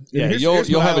 kids. Yeah,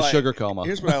 you'll have a sugar coma.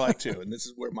 Here's what I like too, and this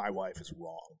is where my wife is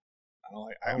wrong.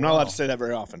 I'm not allowed to say that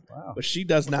very often, but she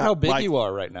does not. How big you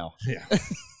are right now? Yeah.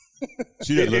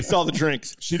 It's all the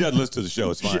drinks. She doesn't listen to the show.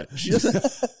 It's fine.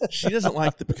 She doesn't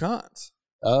like the pecans.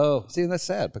 Oh, see, that's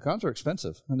sad. Pecans are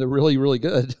expensive, and they're really, really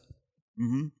good.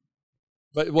 Mm-hmm.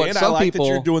 But I like that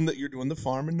you're doing the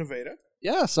farm in Nevada.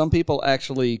 Yeah, some people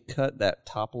actually cut that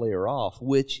top layer off,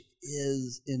 which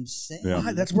is insane.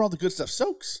 Yeah. That's where all the good stuff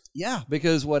soaks. Yeah,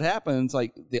 because what happens,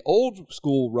 like the old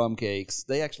school rum cakes,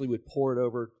 they actually would pour it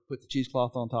over, put the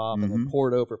cheesecloth on top, and then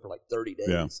pour it over for like 30 days.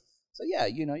 Yeah. So, yeah,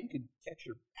 you could catch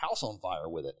your house on fire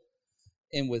with it.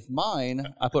 And with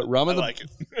mine, I put rum in the... I like it.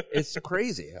 It's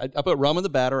crazy. I put rum in the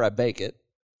batter. I bake it.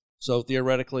 So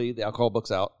theoretically, the alcohol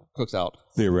cooks out.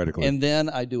 Theoretically. And then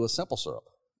I do a simple syrup.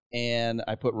 And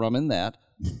I put rum in that.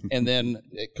 And then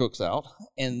it cooks out.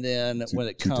 And then when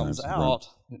it comes out,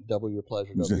 double your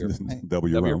pleasure, double your pain. double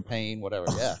your pain, whatever,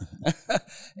 yeah.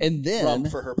 And then... Rum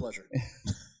for her pleasure.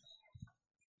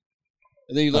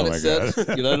 And then you let it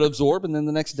sit, you let it absorb, and then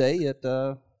the next day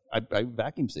I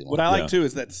vacuum seal it. What I like too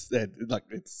is that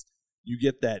you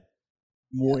get that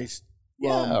moist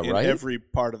rum in every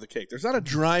part of the cake. There's not a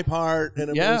dry part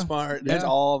and a moist part. It's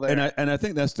all there. And I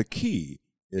think that's the key.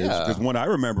 Because when I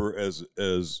remember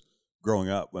as growing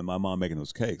up, when my mom making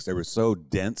those cakes, they were so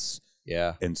dense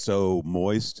and so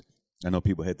moist. I know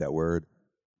people hate that word.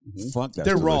 Mm-hmm. Fuck, that's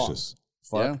delicious.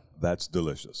 Wrong. Fuck, that's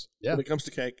delicious. Yeah. When it comes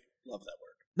to cake, love that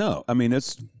word. No, I mean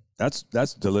that's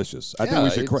delicious. I think we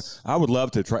should. I would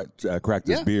love to try crack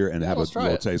this beer and have a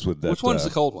little taste with that. Which one's the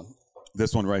cold one?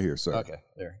 This one right here, sir. Okay,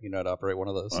 there. You know how to operate one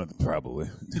of those? Probably.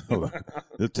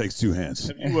 It takes two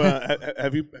hands.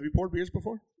 Have you poured beers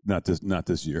before? Not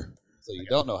this year. So you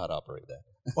don't know how to operate that?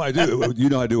 Well, I do. You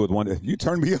know, I do with one. You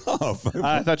turned me off.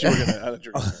 I thought you were gonna.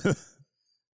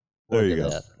 There you go.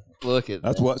 That. Look at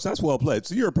that's well played.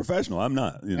 So you're a professional. I'm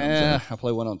not. You know I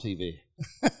play one on TV.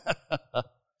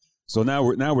 So now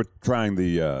we're trying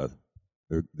the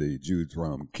Jude's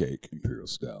Rum Cake Imperial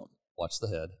Stout. Watch the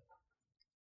head.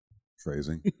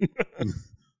 Phrasing.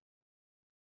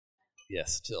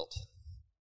 Yes, tilt.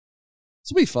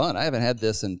 This will be fun. I haven't had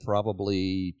this in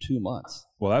probably 2 months.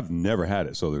 Well, I've never had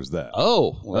it, so there's that.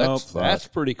 Oh, well, that's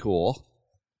pretty cool.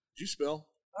 Did you spill?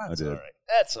 I did. All right.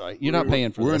 That's all right. You're not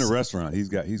paying for this. We're in a restaurant. He's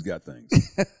got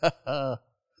things.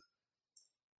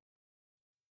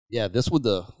 Yeah, this with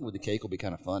the cake will be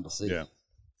kind of fun to see. Yeah.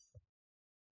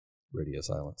 Radio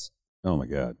silence. Oh my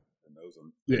God.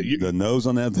 The nose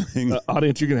on that thing.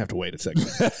 Audience, you're gonna have to wait a second.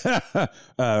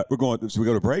 We're going. Should we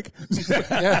go to break?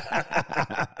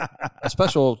 A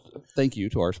special thank you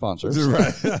to our sponsors.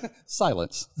 Right.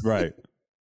 Silence. Right.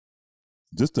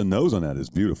 Just the nose on that is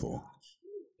beautiful.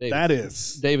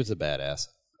 David's a badass.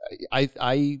 I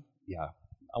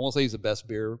won't say he's the best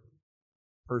beer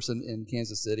person in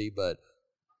Kansas City, but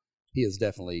he is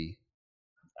definitely.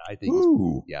 I think.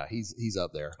 He's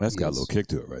up there. That's got a little kick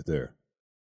to it right there.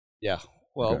 Yeah.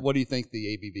 Well, What do you think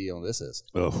the ABV on this is?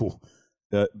 Oh,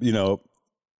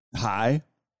 high.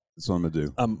 That's what I'm going to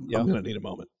do. I'm going to need a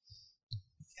moment.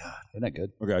 God, isn't that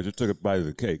good? Okay, I just took a bite of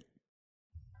the cake.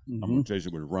 Mm-hmm. I'm going to taste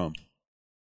it with rum.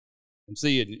 And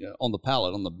see, on the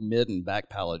palate, on the mid and back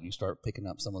palate, you start picking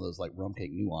up some of those like rum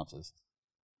cake nuances.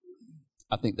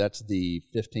 I think that's the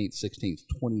 15th, 16th,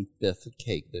 25th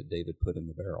cake that David put in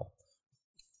the barrel.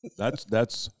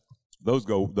 Those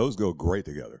go great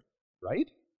together. Right?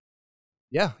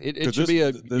 Yeah, it should be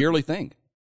a yearly thing.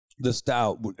 The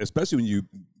stout, especially when you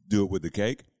do it with the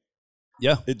cake,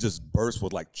 it just bursts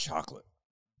with like chocolate.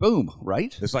 Boom,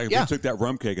 right? It's like if we took that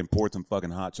rum cake and poured some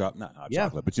fucking not hot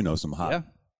chocolate, but some hot,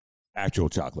 actual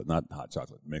chocolate, not hot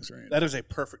chocolate mixer. In that is a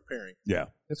perfect pairing. Yeah.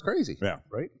 It's crazy. Yeah.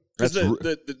 Right? Because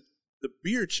the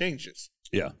beer changes.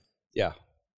 Yeah. Yeah.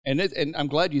 And I'm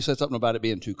glad you said something about it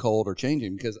being too cold or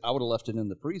changing, because I would have left it in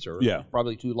the freezer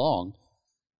probably too long.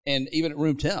 And even at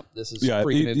room temp, this is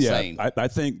freaking insane. I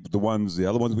think the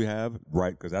other ones we have,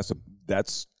 right, because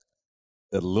that's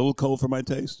a little cold for my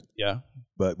taste. Yeah.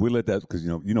 But we let that, because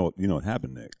you know what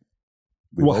happened, Nick.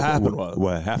 What happened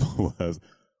was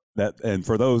that, and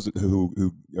for those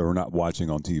who are not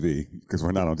watching on TV, because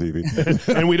we're not on TV,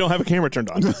 and we don't have a camera turned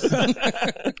on.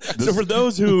 So for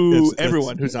those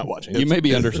everyone who's not watching, you may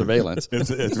be under surveillance.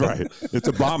 It's right. It's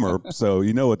a bomber, so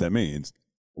you know what that means.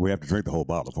 We have to drink the whole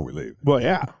bottle before we leave. Well,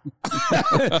 yeah.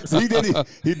 So he did.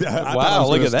 Wow,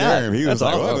 look at that. Him. He was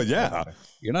like, awesome. "Oh, yeah."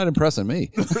 You're not impressing me.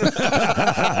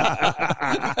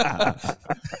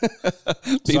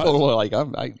 People were like,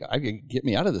 "I can get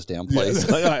me out of this damn place."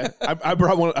 Yeah. I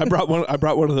brought one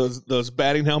of those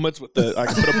batting helmets with I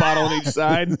can put a bottle on each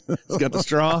side. It's got the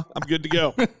straw. I'm good to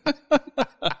go.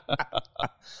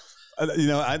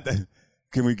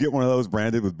 Can we get one of those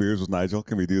branded with Beers with Nigel?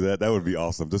 Can we do that? That would be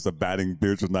awesome. Just a batting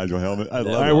Beers with Nigel helmet. I love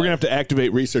it. All right, we're gonna have to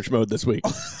activate research mode this week.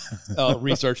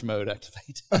 Research mode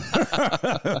activate.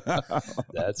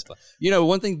 That's fun.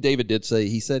 One thing David did say,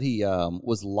 he said he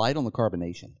was light on the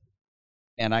carbonation,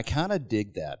 and I kind of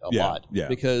dig that a lot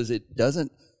because it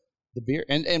doesn't the beer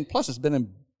and plus it's been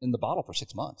in the bottle for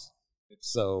 6 months,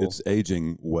 so it's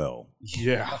aging well.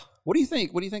 Yeah. What do you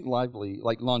think? What do you think?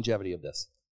 Longevity of this?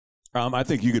 I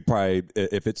think you could probably,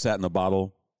 if it sat in a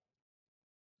bottle,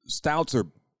 stouts are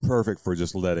perfect for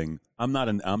just letting. I'm not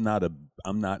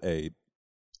a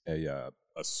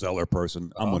cellar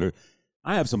person. I'm gonna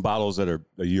I have some bottles that are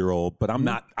a year old, but I'm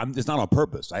not. It's not on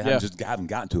purpose. I haven't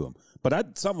gotten to them.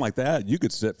 But something like that, you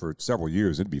could sit for several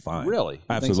years; it'd be fine. Really?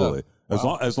 Absolutely.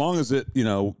 So? As long as it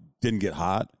didn't get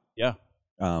hot. Yeah.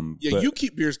 You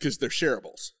keep beers because they're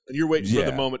shareables, and you're waiting for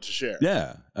the moment to share.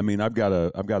 Yeah, I mean, I've got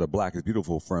a Black is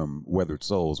Beautiful from Weathered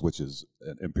Souls, which is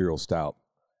an imperial stout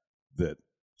that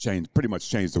pretty much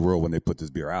changed the world when they put this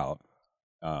beer out,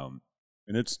 and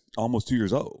it's almost 2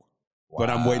 years old. Wow. But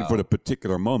I'm waiting for the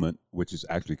particular moment, which is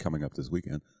actually coming up this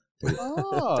weekend.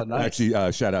 Oh, nice.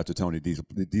 Actually, shout out to Tony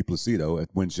DiPlacido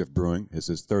at Windshift Brewing. It's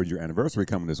his 3rd year anniversary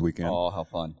coming this weekend. Oh, how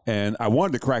fun. And I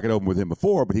wanted to crack it open with him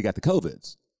before, but he got the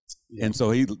COVIDs. Yeah. And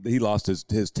so he lost his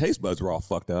taste buds were all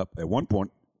fucked up at one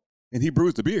point, and he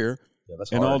brews the beer,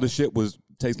 and all the shit was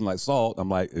tasting like salt. I'm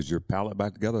like, is your palate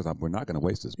back together? We're not going to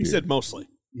waste this beer. He said mostly.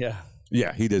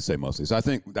 Yeah, he did say mostly. So I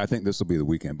think this will be the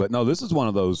weekend. But no, this is one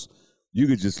of those you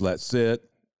could just let sit,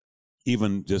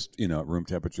 even just at room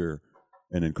temperature,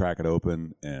 and then crack it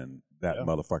open, and that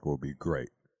motherfucker will be great.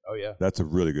 Oh yeah, that's a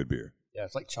really good beer. Yeah,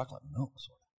 it's like chocolate milk,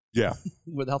 sort of. Yeah,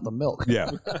 without the milk.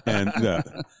 Yeah, and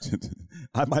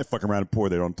I might fuck around and pour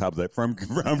that on top of that from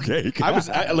cake. I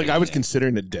was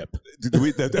considering a dip.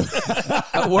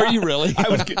 Were you really?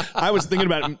 I was thinking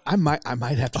about it. I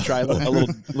might have to try a little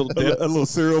dip, a little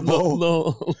cereal bowl,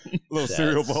 little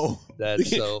cereal bowl. That's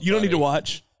so. You funny. don't need to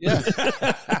watch. Yeah,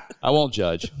 I won't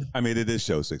judge. I mean, it is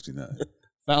show 69.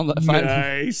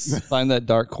 Nice. Find that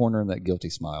dark corner and that guilty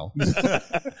smile.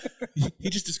 He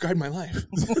just described my life.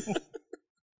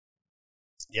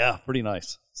 Yeah, pretty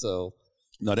nice. So,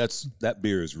 no, that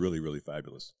beer is really, really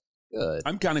fabulous. Good.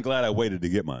 I'm kind of glad I waited to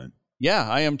get mine. Yeah,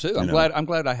 I am too. I'm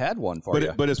glad I had one for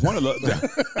you. But it's one of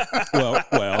the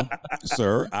well,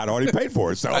 sir, I'd already paid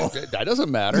for it, so that doesn't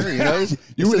matter.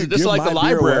 You just like the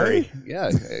library.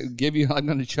 Yeah, I'm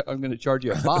going to charge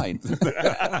you a fine.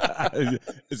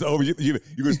 It's over. You're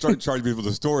going to start charging me for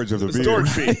the storage of the beer. Storage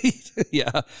fee.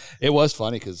 Yeah, it was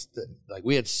funny because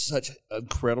we had such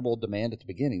incredible demand at the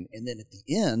beginning, and then at the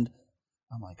end,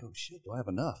 I'm like, oh shit, do I have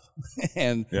enough?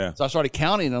 And so I started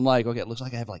counting, and I'm like, okay, it looks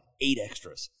like I have like 8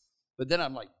 extras. But then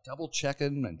I'm like double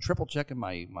checking and triple checking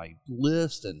my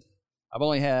list, and I've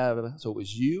only so it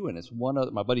was you and it's one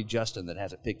other, my buddy Justin, that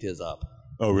hasn't picked his up.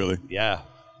 Oh, really? Yeah.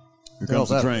 Here comes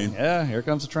the train. Yeah, here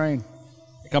comes the train.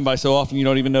 They come by so often you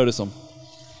don't even notice them.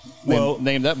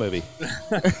 Name that movie.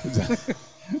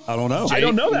 I don't know. I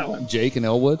don't know that one. Jake and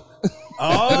Elwood.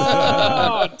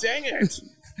 Oh, dang it.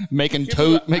 Making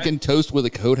toast with a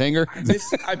coat hanger.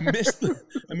 I missed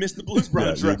the Blues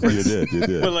Brothers reference. You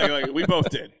did. But like we both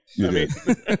did.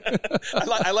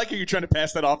 I like how you're trying to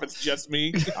pass that off. It's just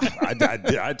me.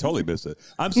 I totally missed it.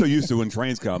 I'm so used to when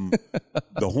trains come,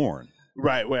 the horn.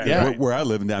 Right. Where I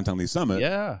live in downtown Lee Summit.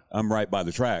 Yeah. I'm right by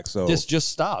the track. So this just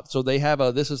stopped. So they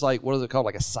have this is like, what is it called?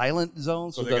 Like a silent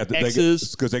zone. So they got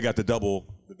X's. Because they got the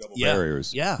double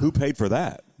barriers. Yeah. Who paid for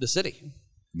that? The city.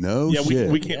 No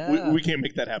shit. We can't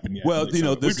make that happen yet. Well,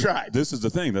 we've tried. This is the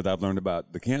thing that I've learned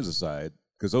about the Kansas side,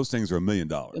 because those things are $1 million.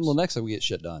 Well, next time we get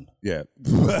shit done. Yeah.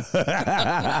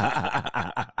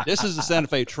 This is the Santa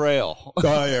Fe Trail.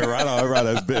 Oh yeah,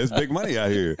 right. It's big money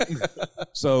out here.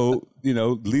 So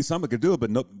Lee Summit could do it,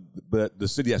 but the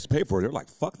city has to pay for it. They're like,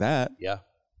 fuck that. Yeah.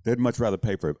 They'd much rather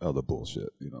pay for other bullshit.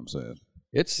 You know what I'm saying?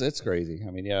 It's crazy.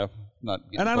 I mean, yeah, not.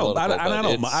 And I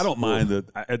don't mind that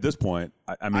at this point.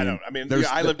 I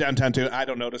I live downtown too. I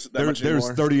don't notice it that much anymore.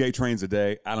 There's 38 trains a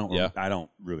day. I don't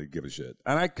really give a shit.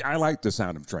 And I like the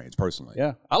sound of trains personally.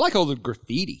 Yeah, I like all the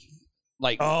graffiti.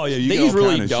 Like, oh yeah, these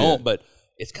really don't, but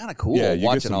it's kind of cool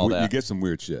watching all that. You get some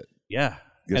weird shit. Yeah,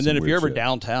 and then if you're ever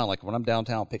downtown, like when I'm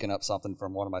downtown picking up something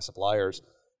from one of my suppliers,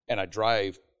 and I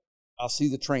drive, I'll see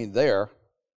the train there,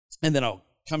 and then I'll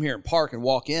come here and park and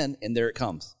walk in, and there it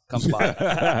comes by.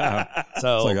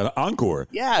 So it's like an encore.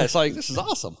 Yeah, it's like, this is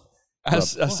awesome. I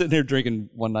was sitting here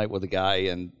drinking one night with a guy,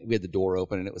 and we had the door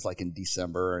open, and it was like in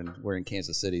December, and we're in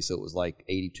Kansas City, so it was like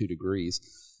 82 degrees,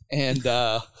 and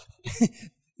the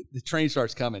train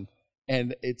starts coming,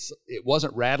 and it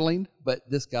wasn't rattling, but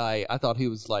this guy, I thought he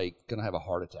was like gonna have a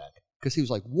heart attack. Because he was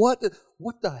like, "What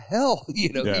the hell?"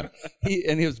 Yeah.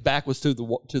 And his back was to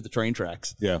the train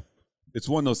tracks. Yeah. It's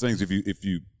one of those things. If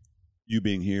you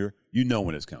being here,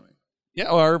 when it's coming. Yeah,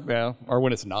 or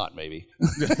when it's not, maybe.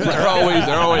 they're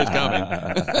always coming.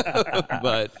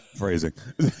 But phrasing.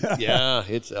 Yeah,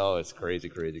 it's crazy.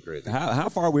 How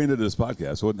far are we into this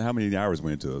podcast? How many hours are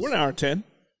we into this? We're an hour 10.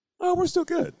 Oh, we're still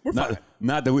good. We're fine.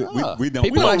 Not that we don't.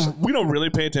 We don't really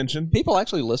pay attention. People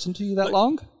actually listen to you that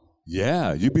long?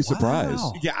 Yeah, you'd be surprised.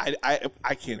 Wow. Yeah,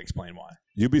 I can't explain why.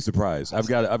 You'd be surprised. I've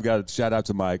got a shout out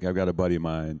to Mike. I've got a buddy of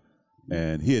mine.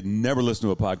 And he had never listened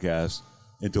to a podcast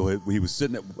until he was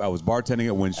sitting. I was bartending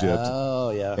at Windshift.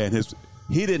 Oh yeah. And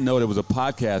he didn't know there was a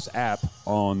podcast app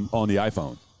on the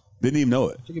iPhone. Didn't even know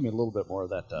it. Should give me a little bit more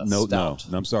of that. No, stout.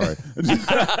 I'm sorry.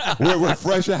 we're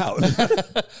fresh out.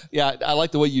 Yeah, I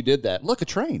like the way you did that. Look, a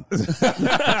train.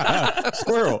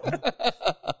 Squirrel.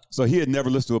 So he had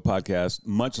never listened to a podcast,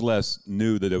 much less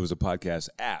knew that there was a podcast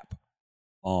app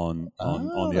on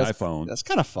the iPhone. That's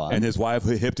kind of fun. And his wife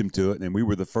hipped him to it, and we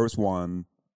were the first one,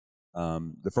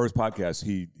 the first podcast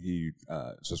he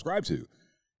subscribed to.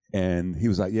 And he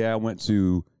was like, "Yeah,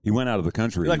 he went out of the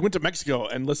country. He went to Mexico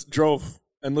and drove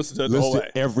and listened to it the whole way.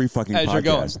 Every fucking As podcast. you're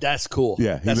going, that's cool.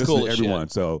 Yeah, he that's listened cool to as everyone.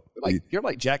 shit. So you're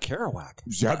like Jack Kerouac.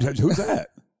 Who's that?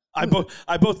 I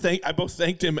both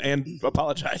thanked him and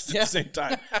apologized at the same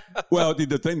time. Well,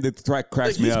 the thing that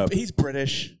cracks me up. He's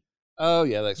British. Oh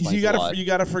yeah, that explains a lot. You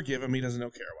gotta forgive him. He doesn't know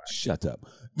Kerouac. Shut up.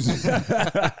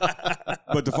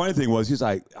 But the funny thing was, he's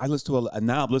like, I'm listening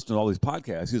to all these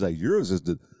podcasts. He's like, yours is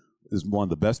one of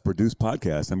the best produced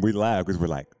podcasts, and we laugh because we're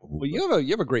like, well,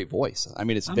 you have a great voice. I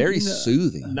mean, it's very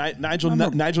soothing. Nigel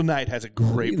Knight has a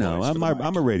great voice.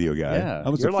 I'm a radio guy. Yeah, I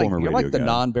was a former radio guy. You're like the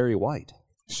non-Barry White.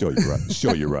 Show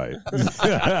you right.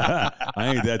 I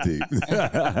ain't that deep.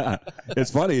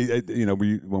 It's funny,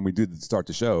 when we start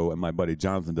the show, and my buddy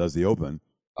Jonathan does the open.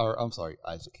 Or I'm sorry,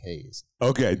 Isaac Hayes.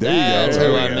 Okay, that's you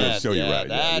go. Who I meant. Show you right.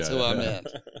 That's who I meant.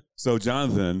 So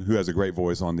Jonathan, who has a great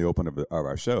voice on the open of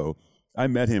our show, I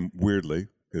met him weirdly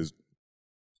because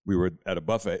we were at a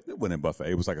buffet. It wasn't a buffet.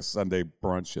 It was like a Sunday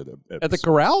brunch at the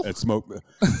Corral. At Smoke. At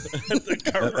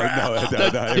the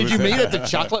Corral. No, did you meet at the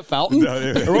Chocolate Fountain?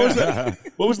 What was that?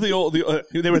 What was they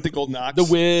were at the Golden Ox. The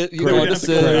wit. You're going to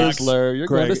Sizzler. You're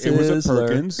going to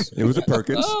Sizzler. It was a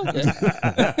Perkins. Oh, okay.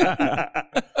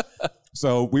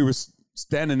 So we were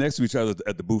standing next to each other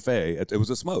at the buffet. It was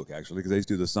a Smoke, actually, because they used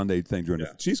to do the Sunday thing during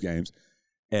the Chiefs games.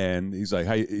 And he's like,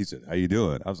 he said, how you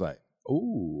doing? I was like,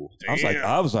 ooh.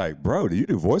 I was like, bro, do you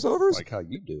do voiceovers? Like, how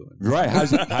you doing? Right.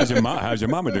 How's your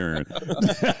mama doing?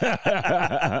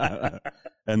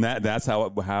 And that's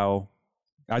how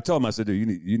I told him, I said,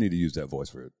 dude, you need to use that voice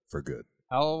for good.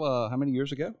 How many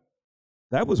years ago?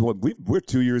 That was we're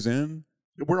 2 years in.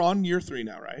 We're on year 3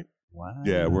 now, right? Wow.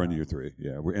 Yeah, we're in year 3.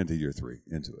 Yeah, we're into year 3,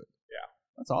 into it. Yeah.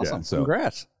 That's awesome. Yeah, so,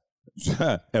 congrats.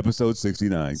 Episode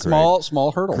 69.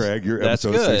 Small hurdles. Craig, you're That's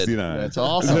episode good. 69. That's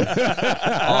awesome.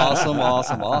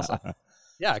 awesome.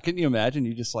 Yeah, couldn't you imagine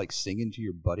you just like singing to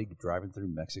your buddy driving through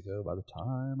Mexico? By the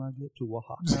time I get to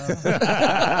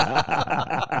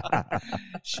Oaxaca,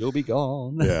 she'll be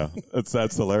gone. Yeah,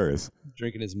 that's hilarious.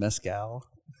 Drinking his mezcal.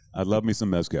 I love me some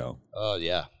mezcal. Oh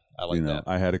yeah, I like that.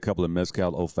 I had a couple of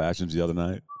mezcal old fashions the other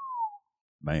night.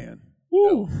 Man,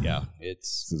 woo. Yeah, it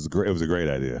was a great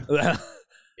idea. Yeah.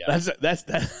 That's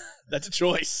a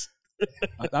choice.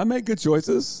 I make good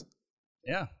choices.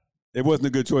 Yeah. It wasn't a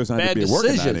good choice. I had to be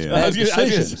working on it. Bad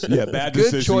decisions. Yeah, bad good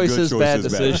decisions. Choices, bad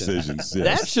decisions.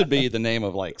 Yes. That should be the name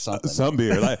of like something. Some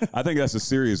beer. I think that's a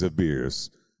series of beers.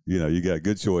 You got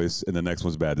good choice, and the next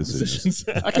one's bad decisions.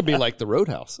 That could be like the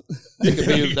Roadhouse.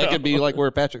 That could be like where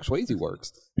Patrick Swayze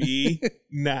works. Be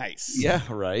nice. Yeah,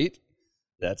 right.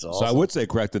 That's awesome. So I would say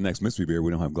crack the next mystery beer.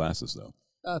 We don't have glasses though.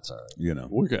 That's all right.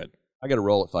 We're good. I got to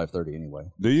roll at 5:30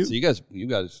 anyway. Do you? So you guys, you're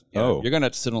gonna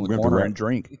have to sit on the corner and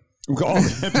drink. All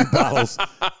the empty bottles.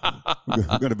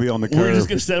 I'm going to be on the curb. We're just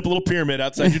going to set up a little pyramid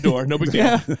outside your door. No big deal.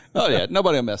 Yeah. Oh yeah,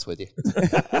 nobody will mess with you.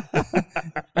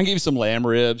 I can give you some lamb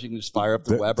ribs. You can just fire up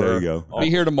the Weber. There you go. I'll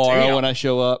be here tomorrow when I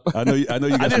show up. I know you.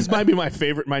 This might be my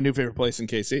new favorite place in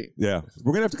KC. Yeah,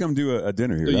 we're gonna have to come do a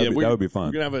dinner here. That would be fun.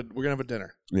 We're gonna have a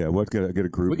dinner. Yeah, get a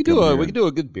group. We could do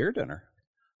a good beer dinner.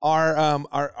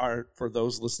 Our for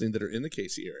those listening that are in the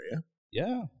KC area.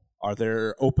 Yeah. Are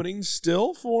there openings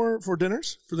still for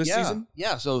dinners for this season?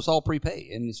 Yeah, so it's all prepay,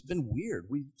 and it's been weird.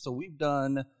 We've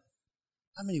done,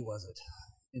 how many was it?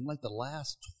 In like the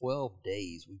last 12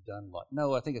 days, we've done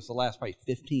I think it's the last probably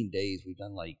 15 days, we've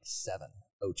done like 7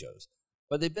 ochos.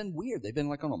 But they've been weird. They've been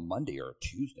like on a Monday or a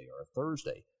Tuesday or a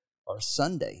Thursday or a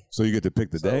Sunday. So you get to pick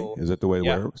the day? Is that the way it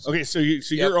works? Okay, so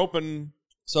you're open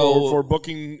for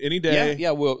booking any day?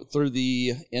 Yeah, well, through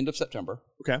the end of September.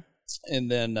 Okay.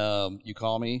 And then you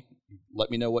call me,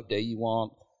 let me know what day you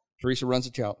want. Teresa runs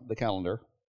the calendar.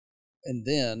 And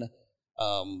then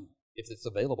if it's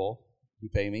available, you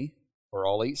pay me for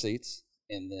all 8 seats.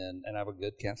 And I have a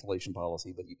good cancellation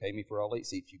policy, but you pay me for all 8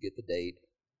 seats, you get the date,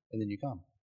 and then you come.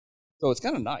 So it's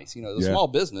kind of nice. It's a small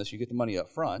business. You get the money up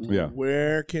front. Yeah.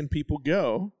 Where can people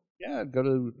go? Yeah, go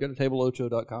to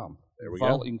tableocho.com. There we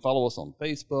go. You can follow us on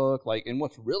Facebook. And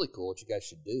what's really cool, what you guys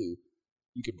should do,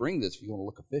 you could bring this if you want to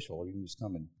look official, or you can just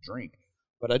come and drink.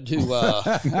 But I do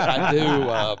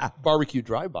barbecue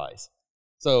drive-bys.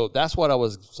 So that's what I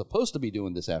was supposed to be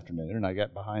doing this afternoon, and I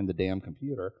got behind the damn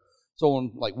computer. So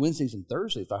on like Wednesdays and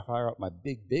Thursdays, I fire up my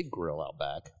big grill out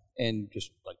back and just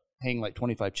like hang like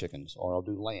 25 chickens, or I'll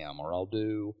do lamb, or I'll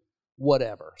do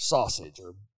whatever, sausage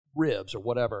or ribs or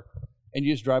whatever. And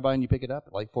you just drive by and you pick it up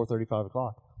at like 4:30, 5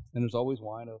 o'clock. And there's always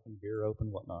wine open, beer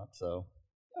open, whatnot. So,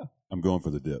 yeah. I'm going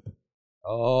for the dip.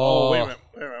 Oh, wait a minute.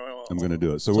 I'm going to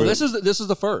do it. So this is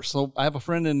the first. So I have a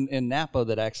friend in Napa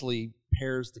that actually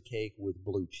pairs the cake with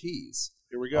blue cheese.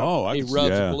 Here we go. Oh, he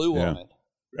rubs blue on it.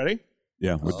 Ready?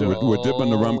 Yeah, we're dipping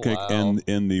the rum cake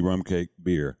in the rum cake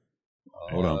beer.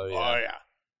 Hold on. Yeah. Oh, yeah.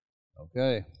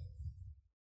 Okay.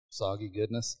 Soggy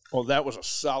goodness. Well, that was a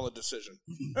solid decision.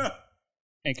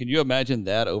 And can you imagine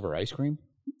that over ice cream?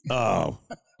 Oh.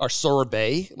 Or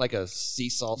sorbet, like a sea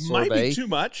salt sorbet. Might be too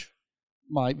much.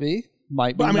 Might be.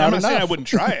 But, I mean, I'm not saying I wouldn't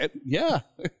try it. Yeah.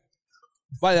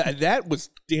 But that was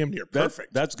damn near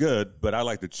perfect. That's good, but I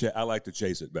like to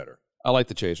chase it better. I like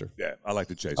the chaser. Yeah, I like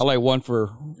the chaser. I like one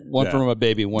for my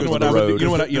baby, one for the road. road.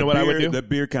 You know what I would do? The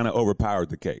beer kind of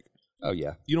overpowered the cake. Oh,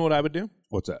 yeah. You know what I would do?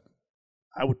 What's that?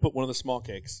 I would put one of the small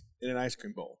cakes in an ice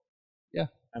cream bowl. Yeah.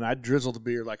 And I'd drizzle the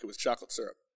beer like it was chocolate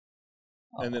syrup.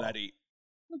 And then I'd eat.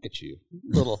 Look at you.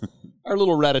 Our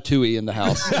little ratatouille in the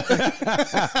house.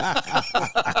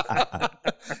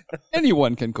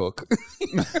 Anyone can cook.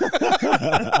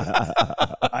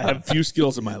 I have few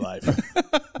skills in my life.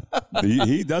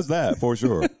 He does that for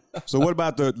sure. So what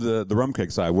about the rum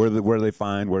cake side? Where do they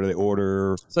find? Where do they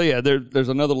order? So yeah, there's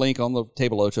another link on the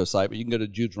Table Ocho site, but you can go to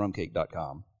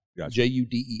judesrumcake.com. Gotcha.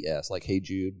 JUDES, like Hey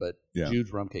Jude, but yeah.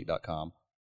 judesrumcake.com.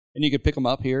 And you can pick them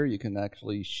up here. You can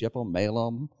actually ship them, mail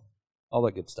them, all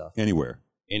that good stuff. Anywhere.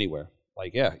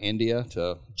 Like, yeah, India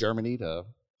to Germany to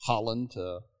Holland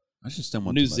to I should send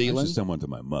one New to Zealand. I should send one to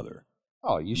my mother.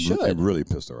 Oh, you should. It really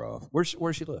pissed her off. Where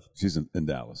does she live? She's in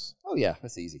Dallas. Oh, yeah,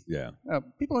 that's easy. Yeah.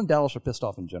 People in Dallas are pissed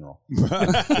off in general.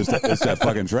 it's that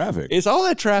fucking traffic. It's all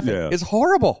that traffic. Yeah. It's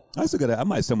horrible. I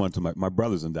might send one to my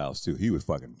brother's in Dallas, too. He would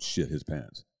fucking shit his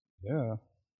pants. Yeah.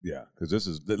 Yeah, because this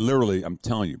is literally, I'm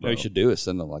telling you, bro. What you should do is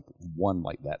send them like one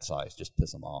like that size. Just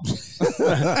piss them off.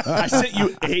 I sent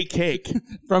you a cake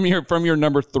from your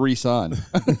number 3 son.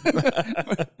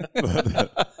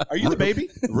 Are you the baby?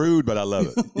 Rude, but I love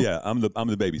it. Yeah, I'm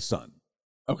the baby's son.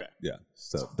 Okay. Yeah,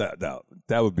 so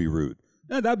that would be rude.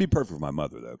 That'd be perfect for my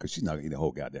mother though, because she's not gonna eat the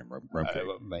whole goddamn rum cake.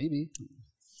 Maybe.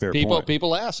 Fair point.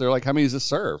 People ask, they're like, "How many does this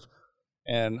serve?"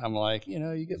 And I'm like,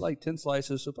 you get like 10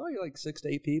 slices, so probably like 6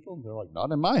 to 8 people. And they're like, not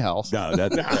in my house. No,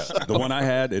 the one I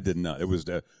had, it did not. It was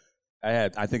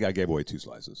I think I gave away 2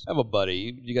 slices. I have a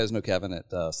buddy. You guys know Kevin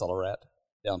at Cellar Rat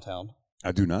downtown?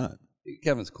 I do not.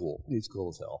 Kevin's cool. He's cool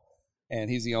as hell. And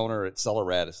he's the owner at Cellar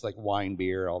Rat. It's like wine,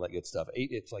 beer, all that good stuff.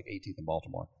 It's like 18th in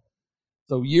Baltimore.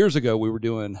 So years ago, we were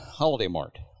doing Holiday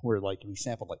Mart, where like we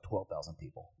sampled like 12,000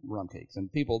 people, rum cakes.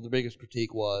 And people, the biggest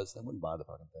critique was, they wouldn't buy the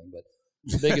fucking thing, but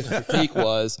the biggest critique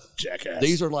was, jackass.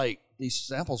 These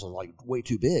samples are like way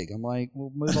too big. I'm like,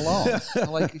 well, move along. I'm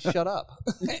like, shut up.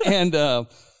 And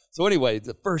so anyway,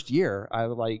 the first year, I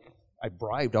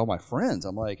bribed all my friends.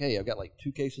 I'm like, hey, I've got like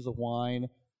 2 cases of wine,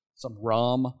 some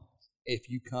rum, if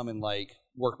you come and like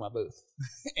work my booth.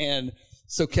 And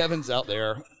so Kevin's out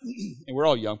there, and we're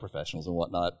all young professionals and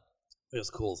whatnot. It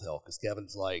was cool as hell because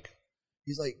Kevin's like,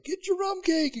 he's like, get your rum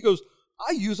cake. He goes,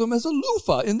 I use them as a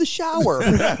loofah in the shower.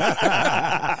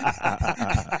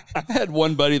 I had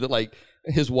one buddy that like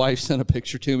his wife sent a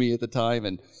picture to me at the time,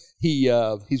 and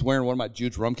he's wearing one of my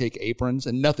Jude's rum cake aprons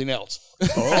and nothing else.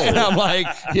 Oh. And I'm like,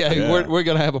 yeah. we're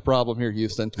gonna have a problem here,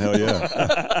 Houston. Hell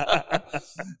yeah.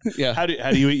 Yeah. How do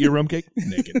you eat your rum cake?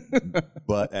 Naked.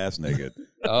 Butt ass naked.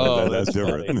 Oh, that's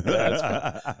different.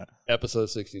 That's Episode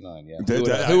 69. Yeah.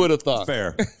 Who would have thought?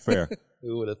 Fair.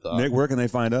 Who would have thought? Nick, where can they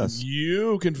find us?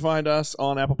 You can find us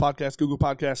on Apple Podcasts, Google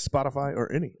Podcasts, Spotify,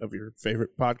 or any of your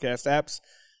favorite podcast apps.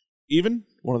 Even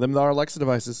one of them are Alexa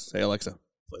devices. Say, Alexa,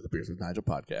 play the Beers with Nigel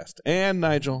podcast. And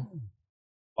Nigel,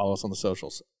 follow us on the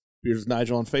socials. Beers with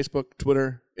Nigel on Facebook,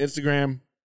 Twitter, Instagram,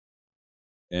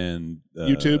 and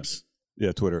YouTubes.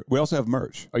 Yeah, Twitter. We also have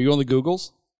merch. Are you on the Googles?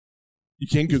 You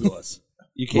can Google us.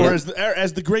 You can. Or as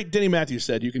the great Denny Matthews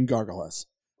said, you can gargle us.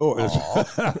 Or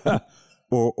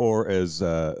as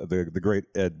the great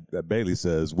Ed Bailey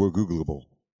says, we're Googleable.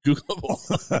 Googleable.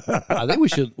 I think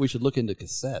we should look into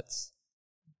cassettes.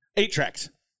 8 tracks.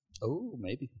 Oh,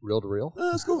 maybe reel to reel.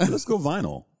 Let's go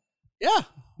vinyl. Yeah.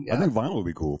 I think vinyl would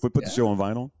be cool. If we put the show on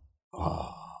vinyl,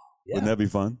 wouldn't that be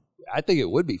fun? I think it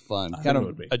would be fun. Kind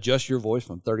of adjust your voice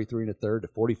from 33 1/3 to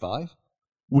 45.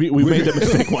 We made that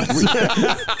mistake once.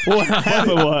 What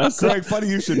happened was, Craig, funny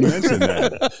you should mention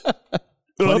that.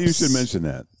 Funny you should mention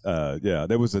that. Yeah,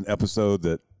 there was an episode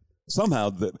that somehow,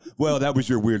 that was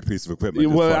your weird piece of equipment.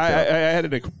 Well, I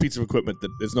had a piece of equipment that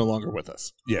is no longer with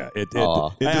us. Yeah, I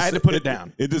had to put it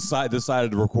down. It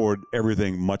decided to record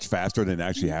everything much faster than it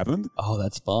actually happened. Oh,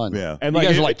 that's fun. Yeah, and you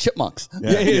guys are like chipmunks.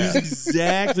 Yeah, it's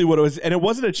exactly what it was, and it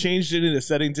wasn't a change in the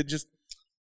settings.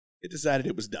 It decided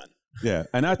it was done. Yeah,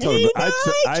 and I told him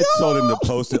I told him to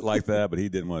post it like that, but he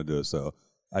didn't want to do it. So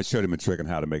I showed him a trick on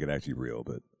how to make it actually real.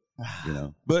 But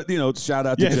shout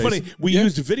out to Jason. It's funny. We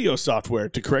used video software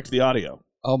to correct the audio.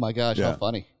 Oh my gosh, how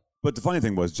funny! But the funny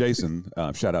thing was, Jason,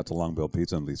 shout out to Longbill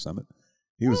Pizza and Lee Summit.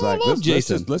 He was like,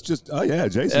 Jason. Let's just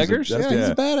Jason Eggers? He's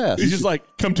a badass. He's just like,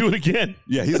 come do it again.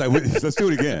 Yeah, he's like, let's do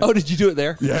it again. Oh, did you do it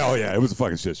there? Yeah, it was a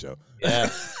fucking shit show. Yeah,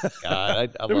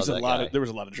 God, I there was love that guy. There was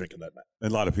a lot of drinking that night.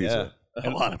 And a lot of pizza. A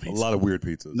lot of pizza. A lot of weird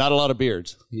pizzas. Not a lot of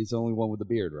beards. He's the only one with a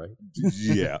beard, right?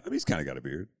 Yeah, I mean, he's kind of got a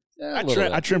beard. Yeah,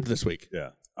 I trimmed this week. Yeah,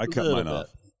 I cut mine off.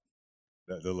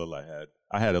 The little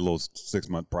I had a little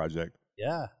 6-month project.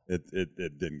 Yeah, it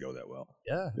didn't go that well.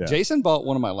 Yeah. Jason bought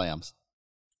one of my lambs.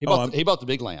 He bought the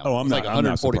big lamb. Oh, I'm like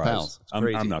 140 not pounds.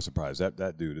 I'm not surprised.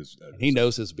 That dude is. He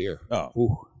knows his beer. Oh,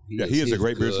 ooh, he has a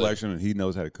great beer selection, and he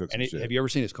knows how to cook. And shit. Have you ever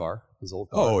seen his car? His old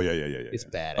car. Oh yeah. It's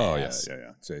badass. Oh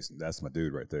yeah. Jason, that's my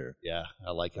dude right there. Yeah,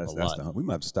 I like him a lot. We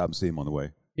might have to stop and see him on the way.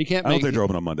 He can't. I don't think they're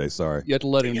open on Monday. Sorry. You have to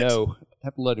let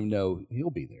him know. He'll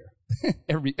be there.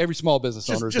 every small business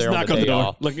owner is there on the day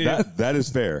off. That is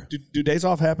fair. Do days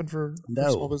off happen for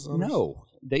small business owners? No,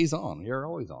 days on. You're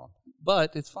always on,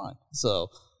 but it's fine. So.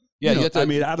 Yeah,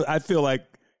 I feel like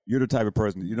you're the type of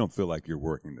person that you don't feel like you're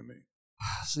working to me.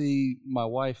 See, my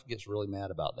wife gets really mad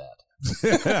about that.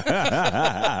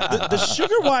 the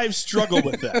sugar wives struggle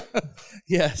with that.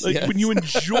 Yes, when you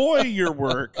enjoy your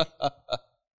work,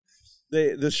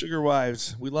 the sugar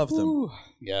wives, we love them. Ooh,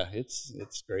 yeah,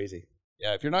 it's crazy.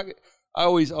 Yeah, if you're not, I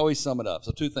always sum it up.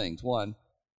 So 2 things. 1,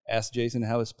 ask Jason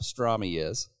how his pastrami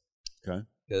is. Okay.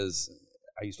 Because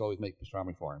I used to always make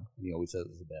pastrami for him, and he always said it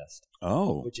was the best.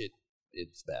 Oh. Which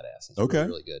it's badass. It's okay.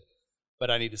 really good.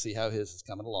 But I need to see how his is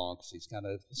coming along, because he's kind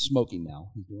of smoking now.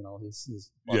 He's doing all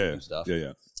his marketing stuff.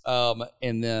 Yeah.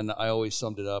 And then I always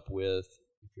summed it up with,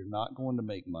 if you're not going to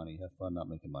make money, have fun not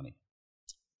making money.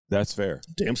 That's fair.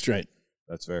 Damn straight.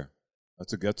 That's fair.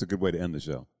 That's a good way to end the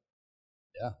show.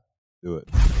 Yeah. Do it.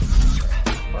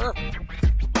 Perfect.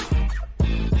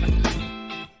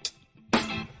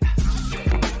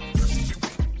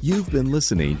 You've been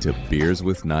listening to Beers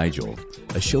with Nigel,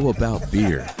 a show about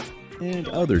beer and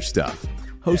other stuff,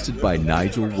 hosted by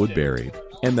Nigel Woodbury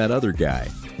and that other guy,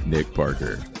 Nick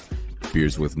Parker.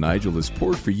 Beers with Nigel is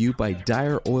poured for you by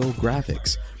Dire Oil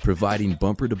Graphics, providing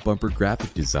bumper-to-bumper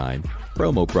graphic design,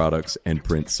 promo products, and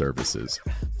print services.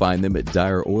 Find them at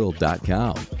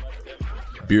direoil.com.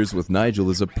 Beers with Nigel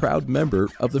is a proud member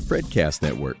of the Fredcast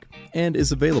Network and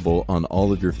is available on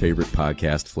all of your favorite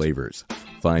podcast flavors.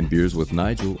 Find Beers with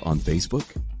Nigel on Facebook,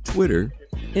 Twitter,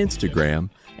 Instagram,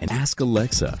 and ask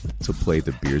Alexa to play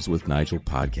the Beers with Nigel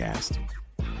podcast.